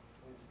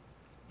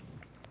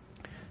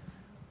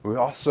 We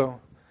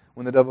also,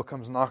 when the devil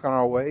comes knocking on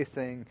our way,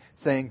 saying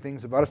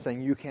things about us,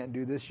 saying you can't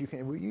do this, we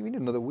need to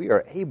know that we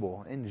are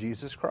able in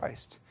Jesus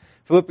Christ.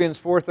 Philippians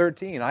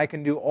 4:13, I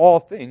can do all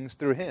things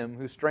through Him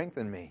who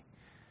strengthened me.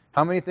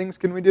 How many things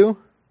can we do?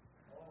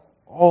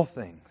 All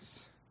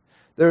things.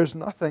 There is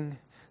nothing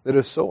that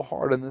is so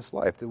hard in this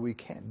life that we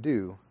can't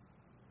do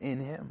in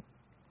Him.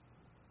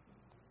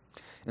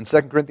 In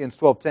 2 Corinthians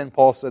 12:10,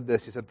 Paul said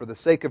this. He said, for the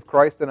sake of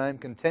Christ, then I am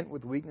content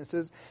with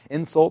weaknesses,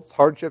 insults,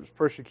 hardships,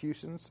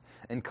 persecutions,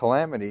 and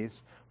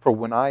calamities. For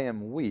when I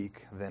am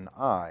weak, then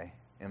I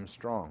am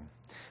strong.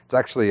 It's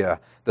actually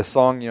the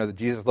song, that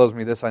Jesus loves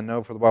me, this I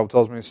know, for the Bible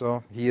tells me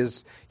so. He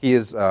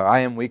is. I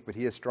am weak, but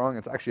He is strong.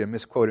 It's actually a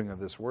misquoting of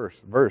this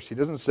verse. He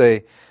doesn't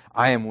say,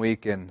 I am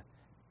weak and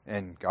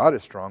God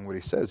is strong. What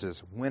He says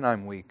is, when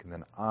I'm weak,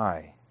 then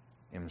I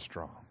am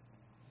strong.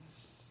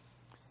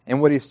 And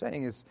what He's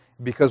saying is,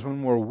 because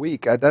when we're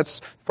weak,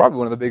 that's probably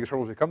one of the biggest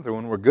hurdles we come through.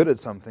 When we're good at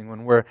something,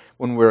 when we're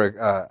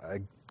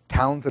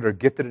talented or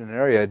gifted in an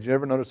area, did you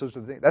ever notice those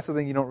are the things? That's the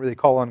thing you don't really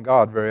call on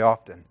God very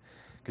often,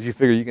 because you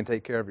figure you can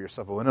take care of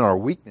yourself. But when in our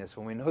weakness,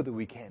 when we know that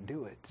we can't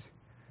do it,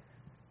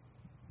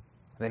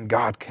 then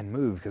God can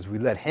move because we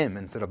let Him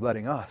instead of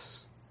letting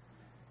us.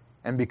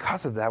 And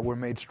because of that, we're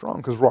made strong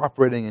because we're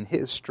operating in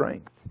His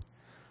strength.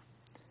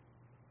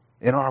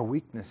 In our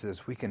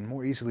weaknesses, we can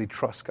more easily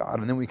trust God,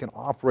 and then we can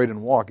operate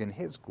and walk in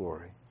His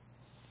glory.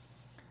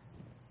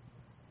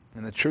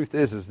 And the truth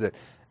is that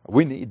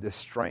we need this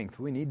strength.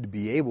 We need to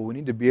be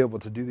able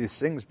to do these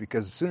things,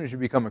 because as soon as you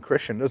become a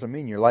Christian, it doesn't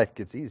mean your life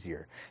gets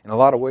easier. In a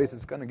lot of ways,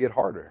 it's going to get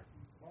harder.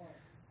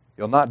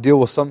 You'll not deal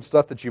with some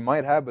stuff that you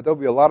might have, but there'll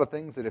be a lot of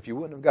things that if you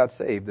wouldn't have got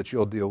saved that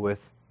you'll deal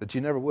with that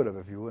you never would have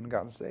if you wouldn't have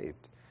gotten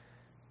saved.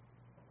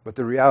 But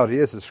the reality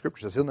is, the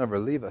Scripture says He'll never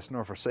leave us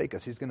nor forsake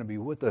us. He's going to be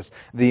with us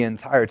the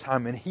entire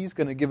time, and He's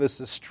going to give us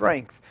the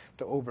strength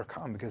to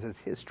overcome because it's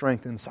His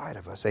strength inside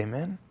of us.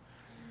 Amen?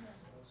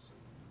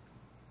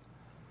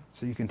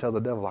 So you can tell the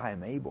devil, I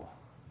am able.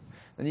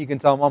 Then you can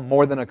tell him I'm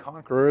more than a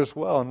conqueror as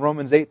well. In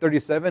Romans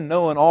 8:37,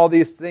 knowing all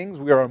these things,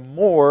 we are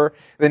more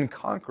than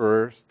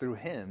conquerors through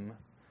Him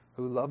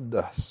who loved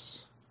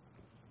us.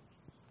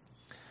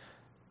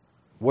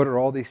 What are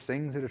all these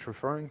things that it's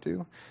referring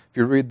to? If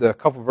you read the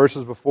couple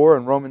verses before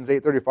in Romans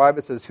 8:35,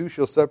 it says, "Who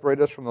shall separate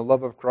us from the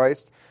love of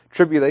Christ?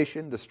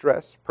 Tribulation,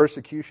 distress,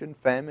 persecution,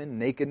 famine,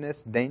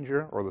 nakedness,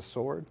 danger, or the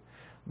sword?"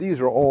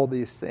 These are all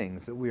these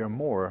things that we are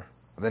more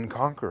than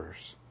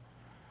conquerors.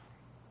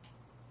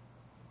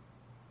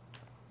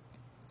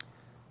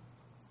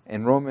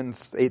 In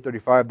Romans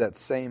 8:35, that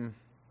same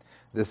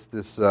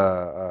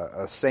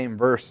same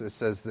verse, it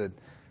says that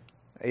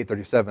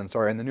 8:37,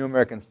 sorry, in the New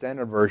American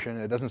Standard Version,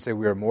 it doesn't say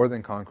we are more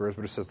than conquerors,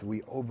 but it says that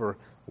we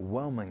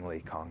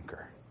overwhelmingly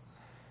conquer.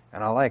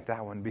 And I like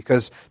that one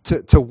because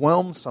to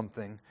whelm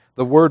something,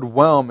 the word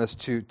whelm is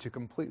to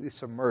completely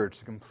submerge,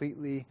 to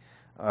completely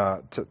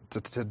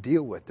to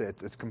deal with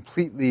it. It's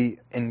completely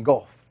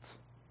engulfed.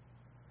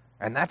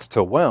 And that's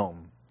to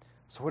whelm.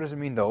 So what does it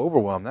mean to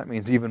overwhelm? That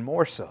means even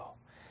more so.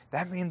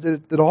 That means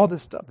that all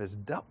this stuff is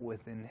dealt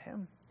with in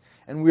Him.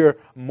 And we are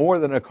more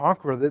than a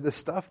conqueror. The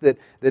stuff that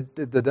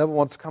the devil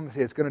wants to come and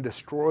say, it's going to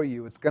destroy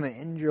you, it's going to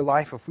end your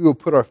life. If we will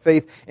put our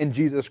faith in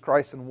Jesus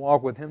Christ and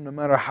walk with Him, no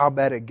matter how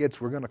bad it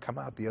gets, we're going to come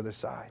out the other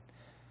side.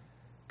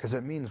 Because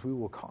it means we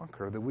will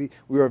conquer, that we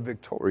are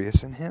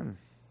victorious in Him.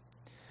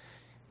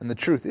 And the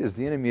truth is,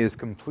 the enemy is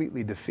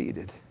completely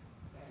defeated.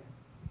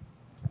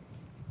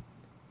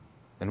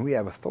 And we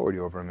have authority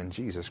over him in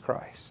Jesus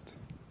Christ.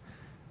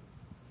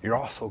 You're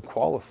also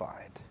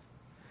qualified.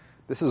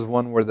 This is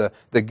one where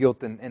the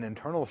guilt and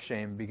internal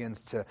shame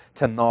begins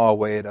to gnaw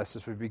away at us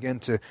as we begin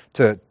to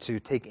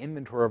take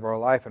inventory of our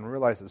life and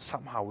realize that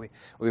somehow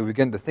we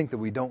begin to think that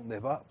we don't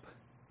live up.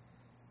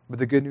 But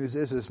the good news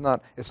is it's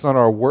not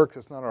our works,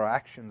 it's not our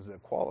actions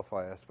that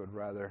qualify us, but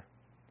rather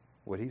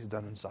what He's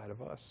done inside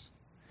of us.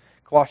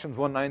 Colossians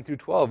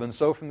 1:9-12, "And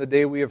so from the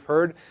day we have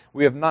heard,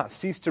 we have not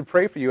ceased to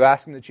pray for you,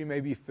 asking that you may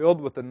be filled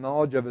with the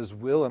knowledge of His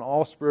will and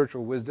all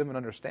spiritual wisdom and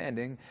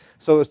understanding,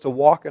 so as to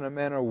walk in a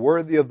manner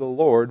worthy of the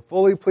Lord,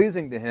 fully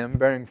pleasing to Him,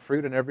 bearing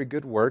fruit in every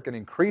good work, and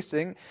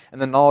increasing in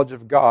the knowledge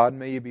of God.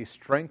 May you be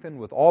strengthened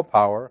with all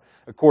power,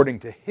 according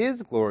to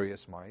His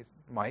glorious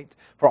might,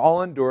 for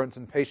all endurance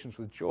and patience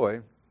with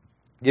joy,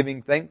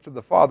 giving thanks to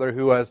the Father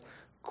who has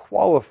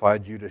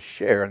qualified you to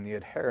share in the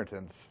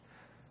inheritance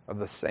of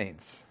the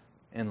saints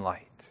in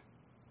light."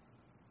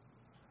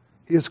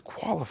 He has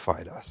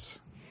qualified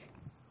us.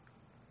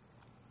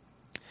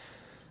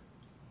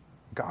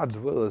 God's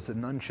will is that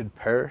none should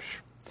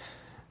perish,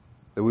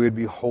 that we would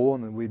be whole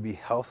and that we'd be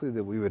healthy,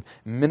 that we would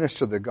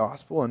minister the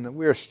gospel, and that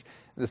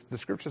the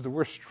Scripture says that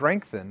we're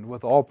strengthened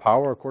with all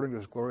power according to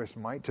His glorious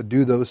might to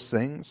do those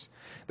things,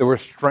 that we're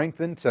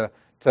strengthened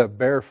to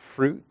bear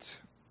fruit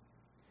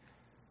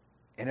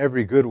in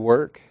every good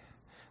work,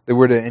 that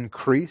we're to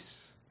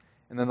increase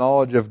in the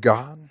knowledge of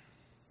God,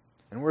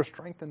 and we're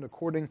strengthened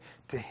according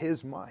to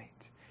His might.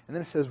 And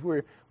then it says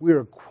we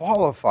are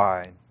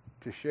qualified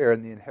to share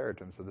in the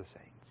inheritance of the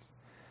saints.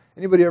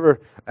 Anybody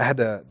ever had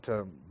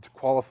to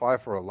qualify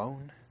for a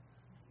loan?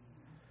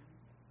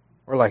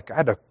 Or I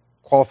had to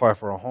qualify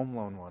for a home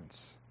loan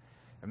once.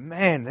 And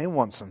man, they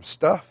want some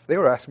stuff. They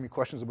were asking me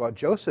questions about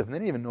Joseph, and they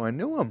didn't even know I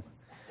knew him.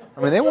 I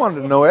mean, they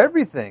wanted to know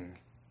everything.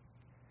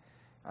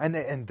 And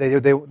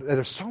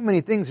there's so many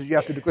things that you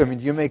have to declare. I mean,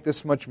 do you make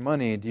this much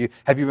money?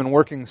 Have you been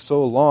working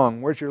so long?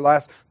 Where's your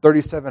last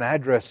 37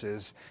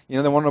 addresses? They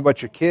want to know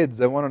about your kids.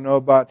 They want to know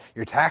about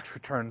your tax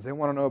returns. They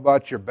want to know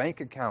about your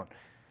bank account.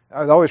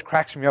 It always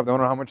cracks me up. They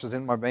want to know how much is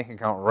in my bank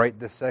account right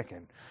this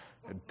second.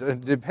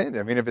 It depends.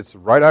 I mean, if it's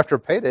right after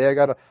payday, I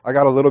got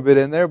a little bit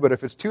in there. But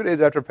if it's 2 days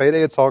after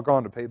payday, it's all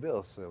gone to pay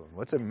bills. So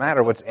what's it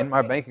matter what's in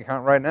my bank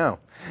account right now?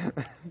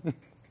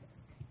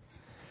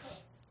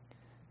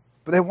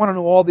 But they want to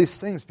know all these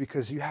things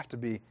because you have to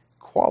be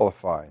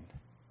qualified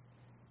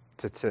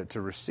to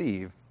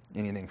receive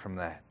anything from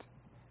that.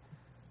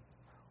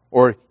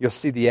 Or you'll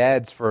see the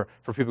ads for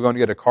people going to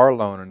get a car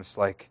loan, and it's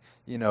like,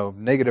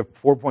 negative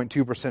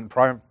 4.2%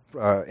 prime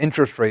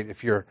interest rate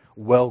if you're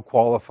well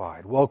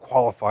qualified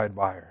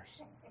buyers.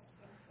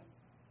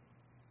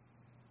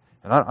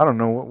 And I don't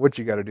know what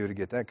you got to do to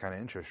get that kind of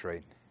interest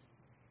rate.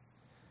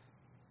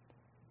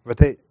 But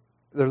they're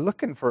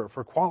looking for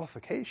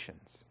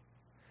qualifications.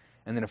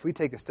 And then if we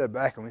take a step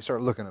back and we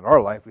start looking at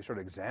our life, we start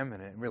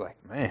examining it, and we're like,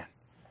 man,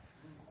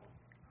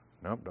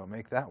 nope, don't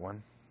make that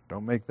one.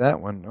 Don't make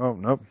that one. Oh,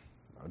 nope,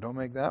 don't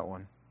make that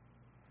one.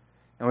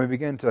 And we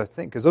begin to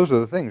think, because those are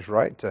the things,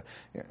 right?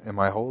 Am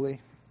I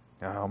holy?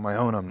 On my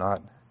own, I'm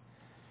not.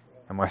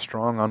 Am I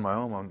strong on my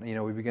own?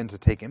 We begin to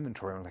take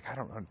inventory. I'm like, I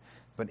don't know.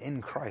 But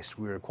in Christ,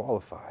 we are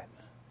qualified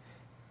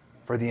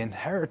for the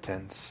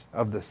inheritance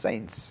of the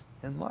saints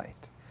in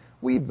light.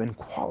 We've been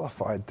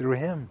qualified through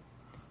Him.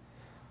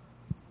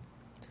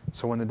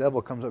 So when the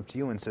devil comes up to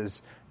you and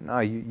says, "No,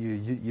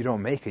 you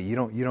don't make it. You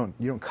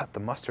don't cut the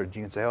mustard,"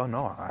 you can say, "Oh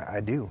no, I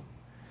do."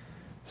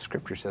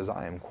 Scripture says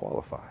I am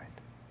qualified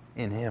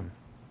in Him.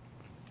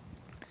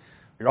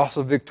 You're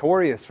also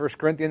victorious. 1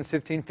 Corinthians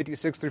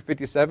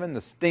 15:56-57.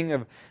 "The sting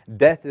of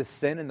death is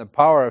sin, and the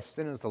power of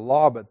sin is the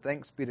law. But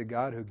thanks be to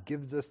God who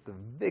gives us the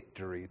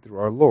victory through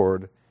our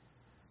Lord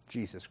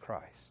Jesus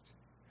Christ."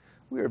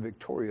 We are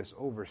victorious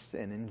over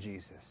sin in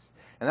Jesus.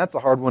 And that's a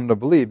hard one to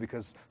believe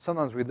because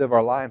sometimes we live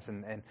our lives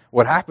and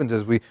what happens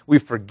is we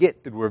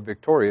forget that we're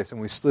victorious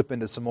and we slip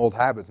into some old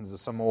habits, into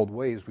some old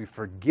ways. We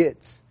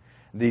forget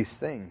these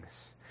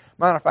things.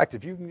 Matter of fact,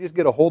 if you can just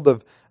get a hold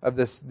of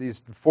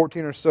these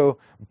 14 or so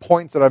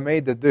points that I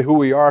made, that who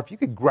we are, if you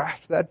could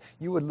grasp that,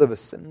 you would live a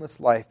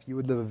sinless life. You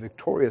would live a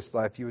victorious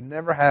life. You would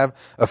never have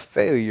a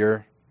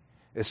failure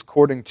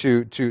according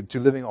to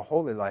living a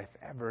holy life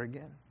ever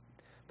again.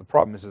 The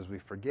problem is we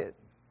forget.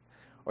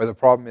 Or the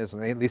problem is,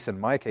 at least in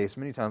my case,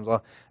 many times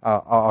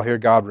I'll hear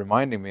God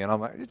reminding me, and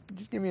I'm like,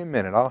 just give me a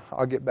minute.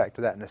 I'll get back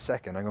to that in a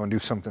second. I'm going to do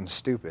something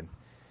stupid.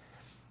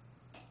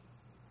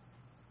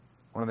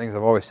 One of the things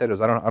I've always said is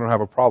I don't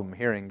have a problem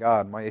hearing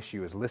God. My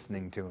issue is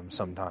listening to Him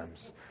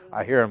sometimes.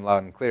 I hear Him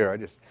loud and clear. I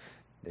just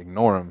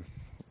ignore Him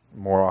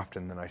more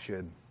often than I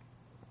should.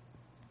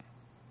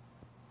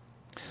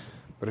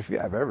 But if you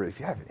have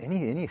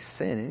any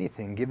sin,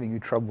 anything giving you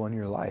trouble in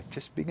your life,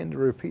 just begin to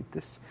repeat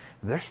this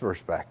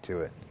verse back to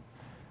it.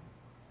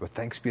 But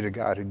thanks be to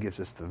God who gives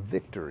us the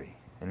victory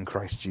in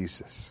Christ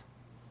Jesus.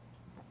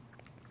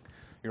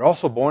 You're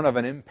also born of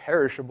an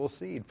imperishable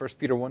seed. 1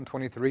 Peter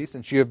 1:23,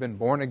 since you have been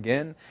born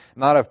again,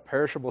 not of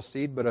perishable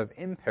seed, but of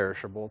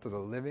imperishable, to the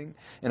living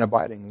and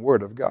abiding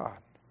Word of God.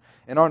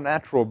 In our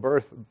natural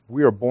birth,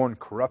 we are born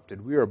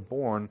corrupted. We are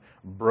born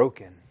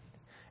broken.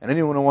 And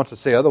anyone who wants to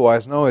say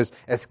otherwise, no,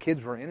 as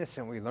kids we're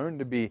innocent. We learn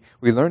to be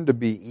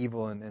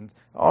evil and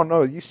oh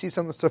no, you see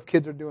some of the stuff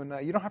kids are doing now.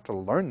 You don't have to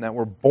learn that.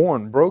 We're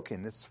born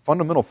broken. It's a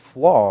fundamental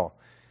flaw.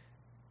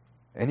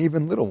 And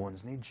even little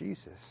ones need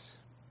Jesus.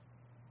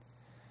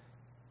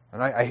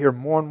 And I hear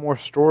more and more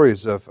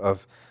stories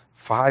of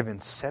 5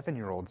 and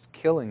 7-year-olds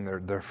killing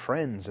their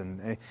friends,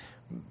 and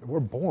we're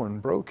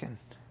born broken.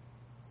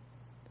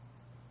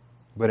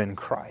 But in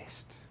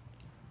Christ,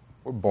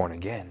 we're born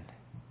again.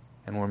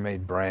 And we're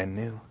made brand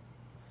new.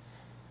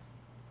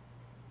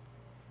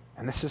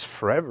 And this is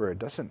forever. It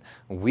doesn't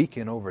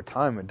weaken over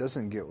time. It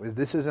doesn't get.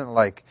 This isn't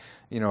like,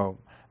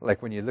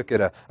 like when you look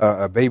at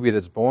a baby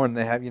that's born,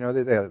 they have,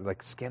 they have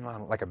like skin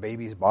on like a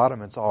baby's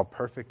bottom. It's all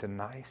perfect and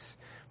nice.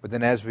 But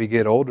then as we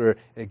get older,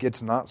 it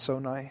gets not so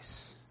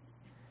nice.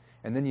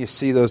 And then you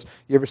see those.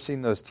 You ever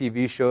seen those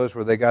TV shows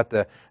where they got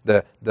the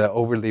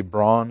overly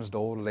bronzed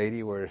old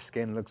lady where her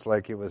skin looks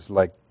like it was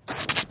like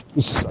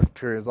sucked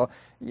her?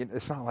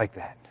 It's not like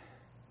that.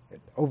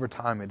 Over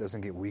time, it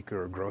doesn't get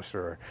weaker or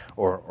grosser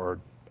or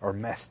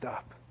messed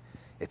up.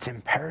 It's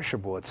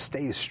imperishable. It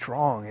stays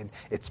strong, and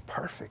it's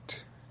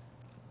perfect.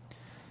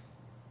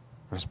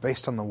 It's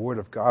based on the Word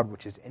of God,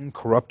 which is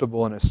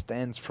incorruptible, and it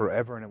stands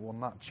forever, and it will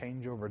not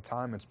change over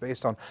time. It's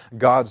based on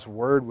God's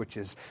Word, which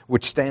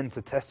stands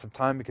the test of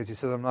time, because He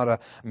says, I'm not a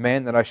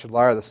man that I should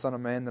lie, or the Son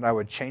of Man that I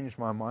would change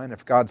my mind.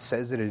 If God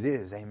says it, it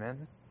is.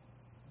 Amen?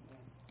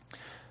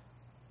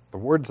 The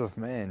words of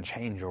man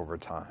change over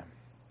time.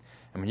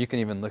 I mean, you can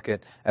even look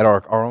at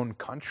our own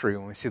country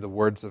when we see the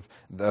words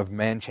of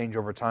man change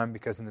over time,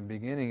 because in the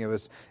beginning it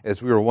was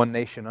as we were one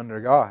nation under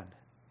God,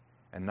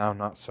 and now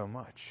not so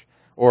much.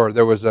 Or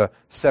there was a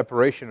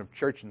separation of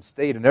church and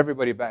state, and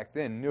everybody back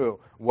then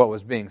knew what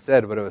was being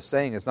said. What it was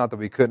saying is not that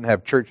we couldn't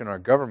have church in our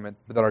government,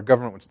 but that our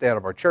government would stay out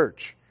of our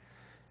church.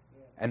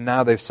 And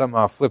now they've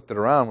somehow flipped it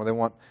around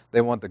where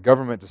they want the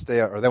government to stay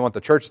out, or they want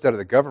the church instead of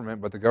the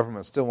government, but the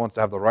government still wants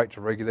to have the right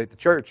to regulate the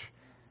church,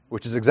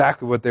 which is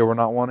exactly what they were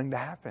not wanting to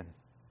happen.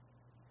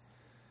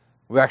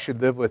 We actually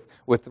live with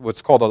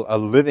what's called a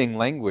living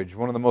language.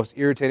 One of the most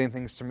irritating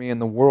things to me in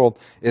the world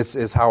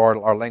is how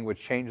our language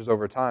changes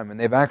over time. And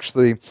they've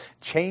actually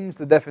changed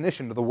the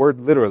definition to the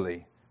word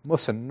literally.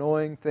 Most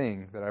annoying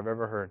thing that I've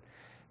ever heard.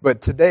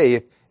 But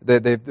today,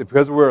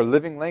 because we're a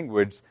living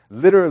language,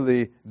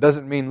 literally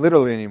doesn't mean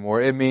literally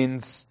anymore. It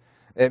means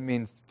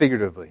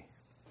figuratively.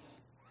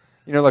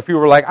 Like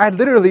people were like, I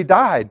literally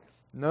died.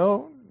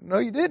 No,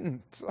 you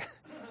didn't.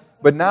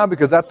 But now,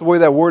 because that's the way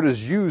that word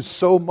is used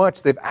so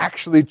much, they've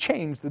actually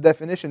changed the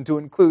definition to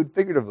include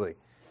figuratively.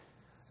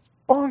 It's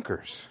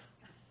bonkers.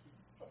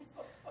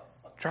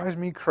 It drives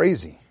me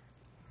crazy.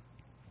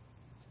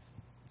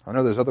 I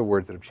know there's other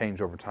words that have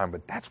changed over time,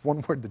 but that's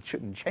one word that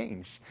shouldn't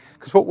change.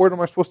 Because what word am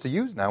I supposed to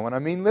use now when I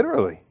mean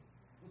literally?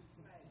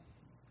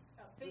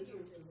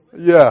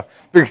 Yeah,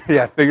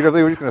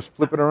 figuratively. We're just going to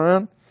flip it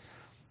around.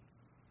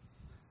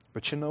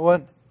 But you know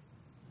what?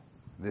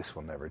 This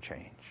will never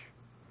change.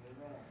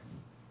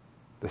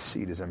 The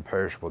seed is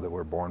imperishable that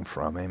we're born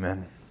from.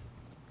 Amen.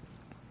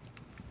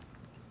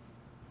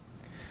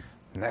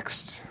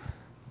 Next,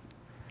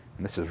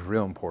 and this is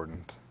real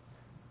important,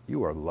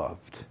 you are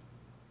loved.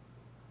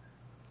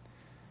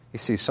 You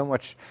see, so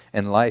much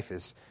in life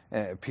is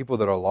people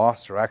that are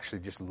lost are actually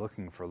just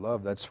looking for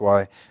love. That's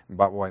why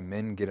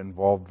men get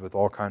involved with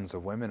all kinds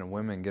of women, and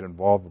women get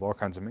involved with all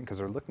kinds of men, because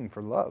they're looking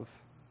for love.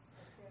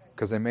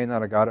 Because they may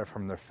not have got it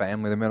from their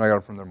family, they may not have got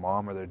it from their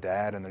mom or their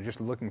dad, and they're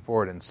just looking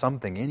for it in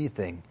something,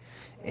 anything,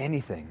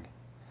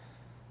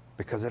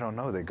 because they don't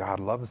know that God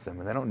loves them,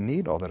 and they don't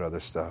need all that other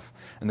stuff.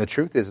 And the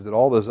truth is that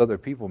all those other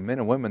people, men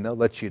and women, they'll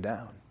let you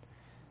down.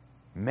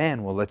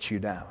 Man will let you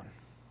down.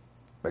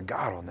 But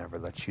God will never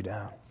let you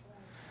down.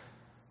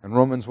 In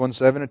Romans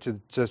 1:7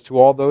 it says, to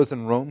all those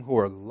in Rome who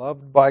are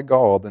loved by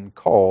God and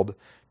called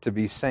to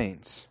be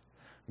saints,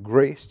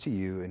 grace to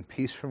you and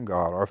peace from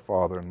God our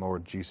Father and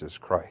Lord Jesus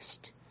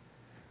Christ.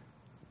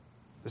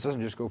 This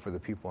doesn't just go for the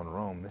people in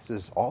Rome. This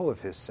is all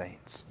of his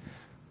saints.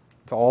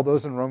 To all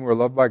those in Rome who are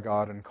loved by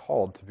God and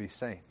called to be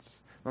saints.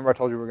 Remember I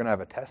told you we're going to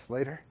have a test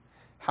later?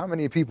 How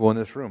many people in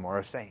this room are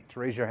a saint?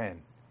 Raise your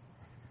hand.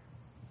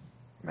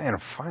 Man,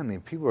 finally,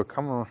 people are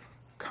coming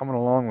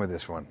along with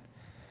this one.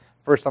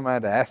 First time I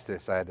had to ask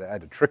this, I had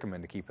to trick them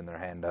into keeping their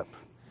hand up.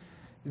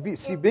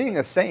 See, being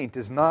a saint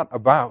is not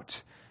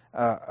about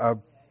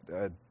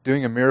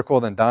doing a miracle,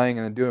 then dying,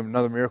 and then doing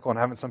another miracle, and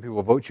having some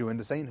people vote you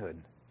into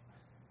sainthood.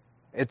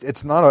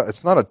 It's not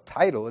a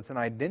title; it's an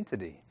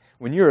identity.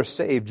 When you're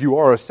saved, you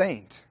are a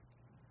saint.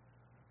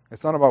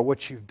 It's not about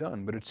what you've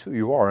done, but it's who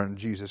you are in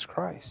Jesus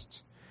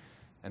Christ.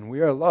 And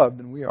we are loved,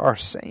 and we are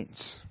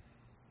saints.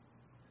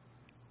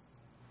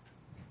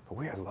 But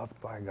we are loved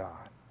by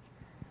God.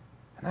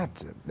 And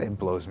it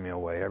blows me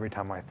away every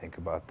time I think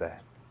about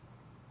that.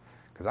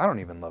 Because I don't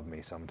even love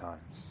me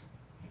sometimes.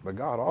 But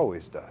God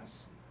always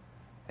does.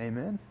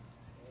 Amen?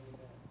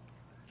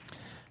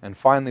 And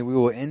finally, we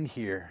will end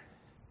here.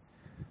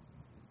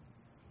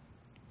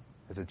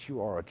 Is that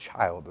you are a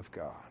child of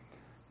God.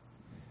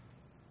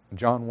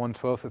 John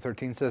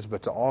 1:12-13 says,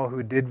 but to all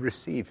who did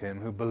receive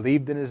him, who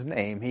believed in his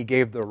name, he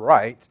gave the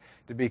right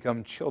to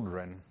become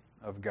children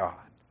of God,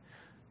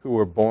 who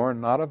were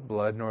born not of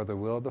blood, nor the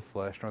will of the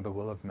flesh, nor the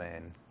will of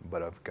man,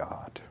 but of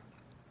God.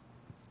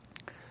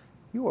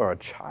 You are a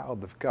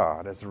child of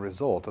God as a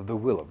result of the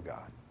will of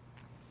God.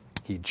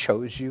 He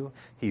chose you,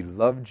 he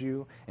loved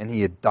you, and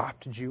he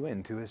adopted you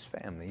into his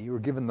family. You were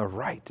given the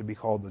right to be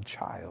called the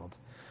child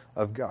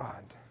of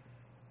God.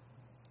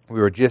 We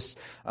were just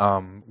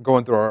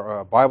going through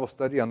our Bible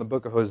study on the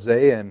book of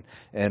Hosea,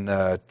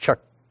 and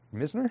Chuck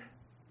Misner,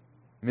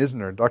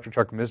 Dr.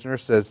 Chuck Misner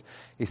says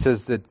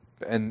that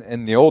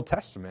in the Old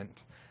Testament,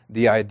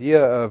 the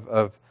idea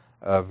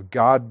of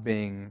God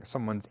being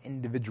someone's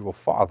individual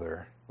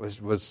father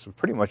was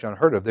pretty much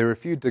unheard of. They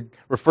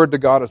referred to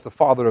God as the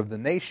father of the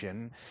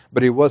nation,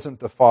 but he wasn't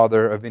the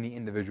father of any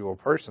individual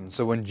person.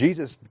 So when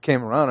Jesus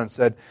came around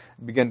and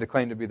began to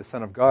claim to be the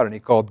Son of God, and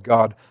he called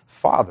God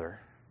Father,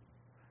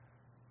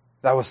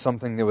 that was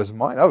something that was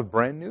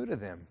brand new to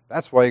them.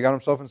 That's why he got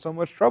himself in so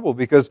much trouble,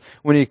 because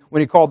when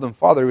he called them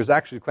Father, he was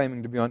actually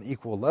claiming to be on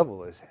equal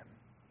level as him.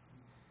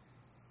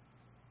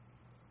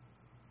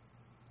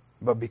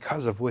 But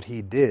because of what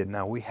he did,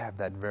 now we have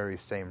that very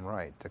same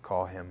right to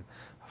call him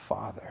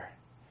Father.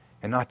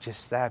 And not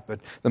just that, but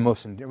the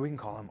most endearing, we can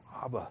call him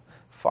Abba,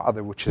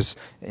 Father, which is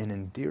an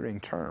endearing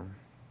term.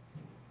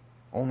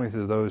 Only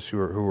to those who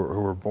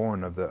were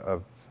born of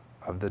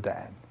the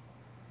dad.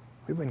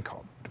 We've been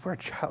called, we're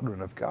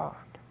children of God.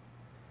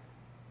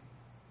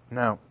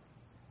 Now,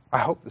 I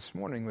hope this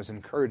morning was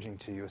encouraging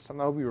to you.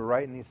 Somehow we were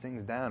writing these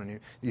things down, and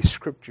these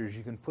scriptures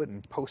you can put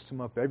and post them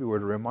up everywhere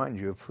to remind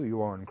you of who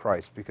you are in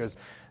Christ. Because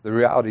the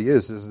reality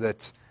is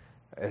that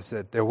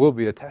there will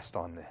be a test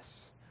on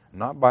this.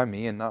 Not by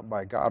me and not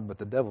by God, but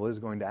the devil is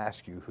going to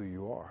ask you who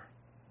you are.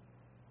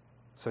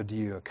 So do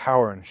you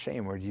cower in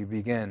shame, or do you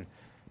begin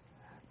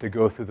to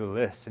go through the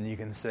list and you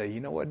can say, you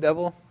know what,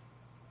 devil?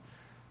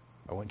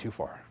 I went too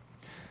far.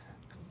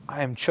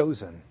 I am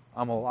chosen.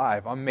 I'm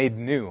alive. I'm made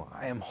new.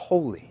 I am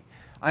holy.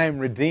 I am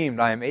redeemed.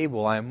 I am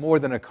able. I am more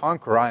than a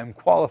conqueror. I am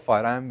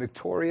qualified. I am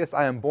victorious.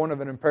 I am born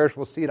of an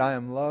imperishable seed. I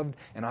am loved,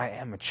 and I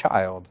am a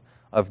child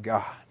of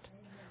God.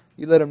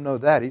 You let him know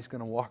that, he's going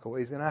to walk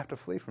away. He's going to have to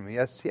flee from you.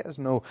 He has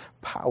no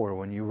power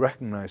when you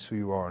recognize who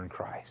you are in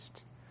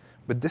Christ.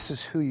 But this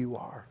is who you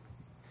are.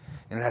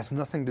 And it has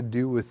nothing to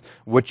do with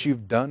what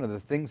you've done or the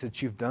things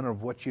that you've done or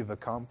what you've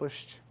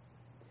accomplished.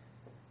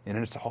 And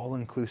it's all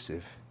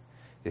inclusive.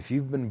 If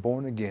you've been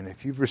born again,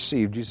 if you've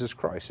received Jesus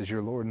Christ as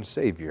your Lord and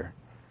Savior,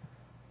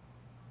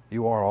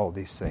 you are all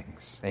these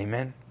things.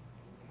 Amen?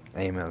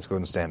 Amen. Let's go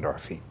ahead and stand to our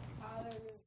feet.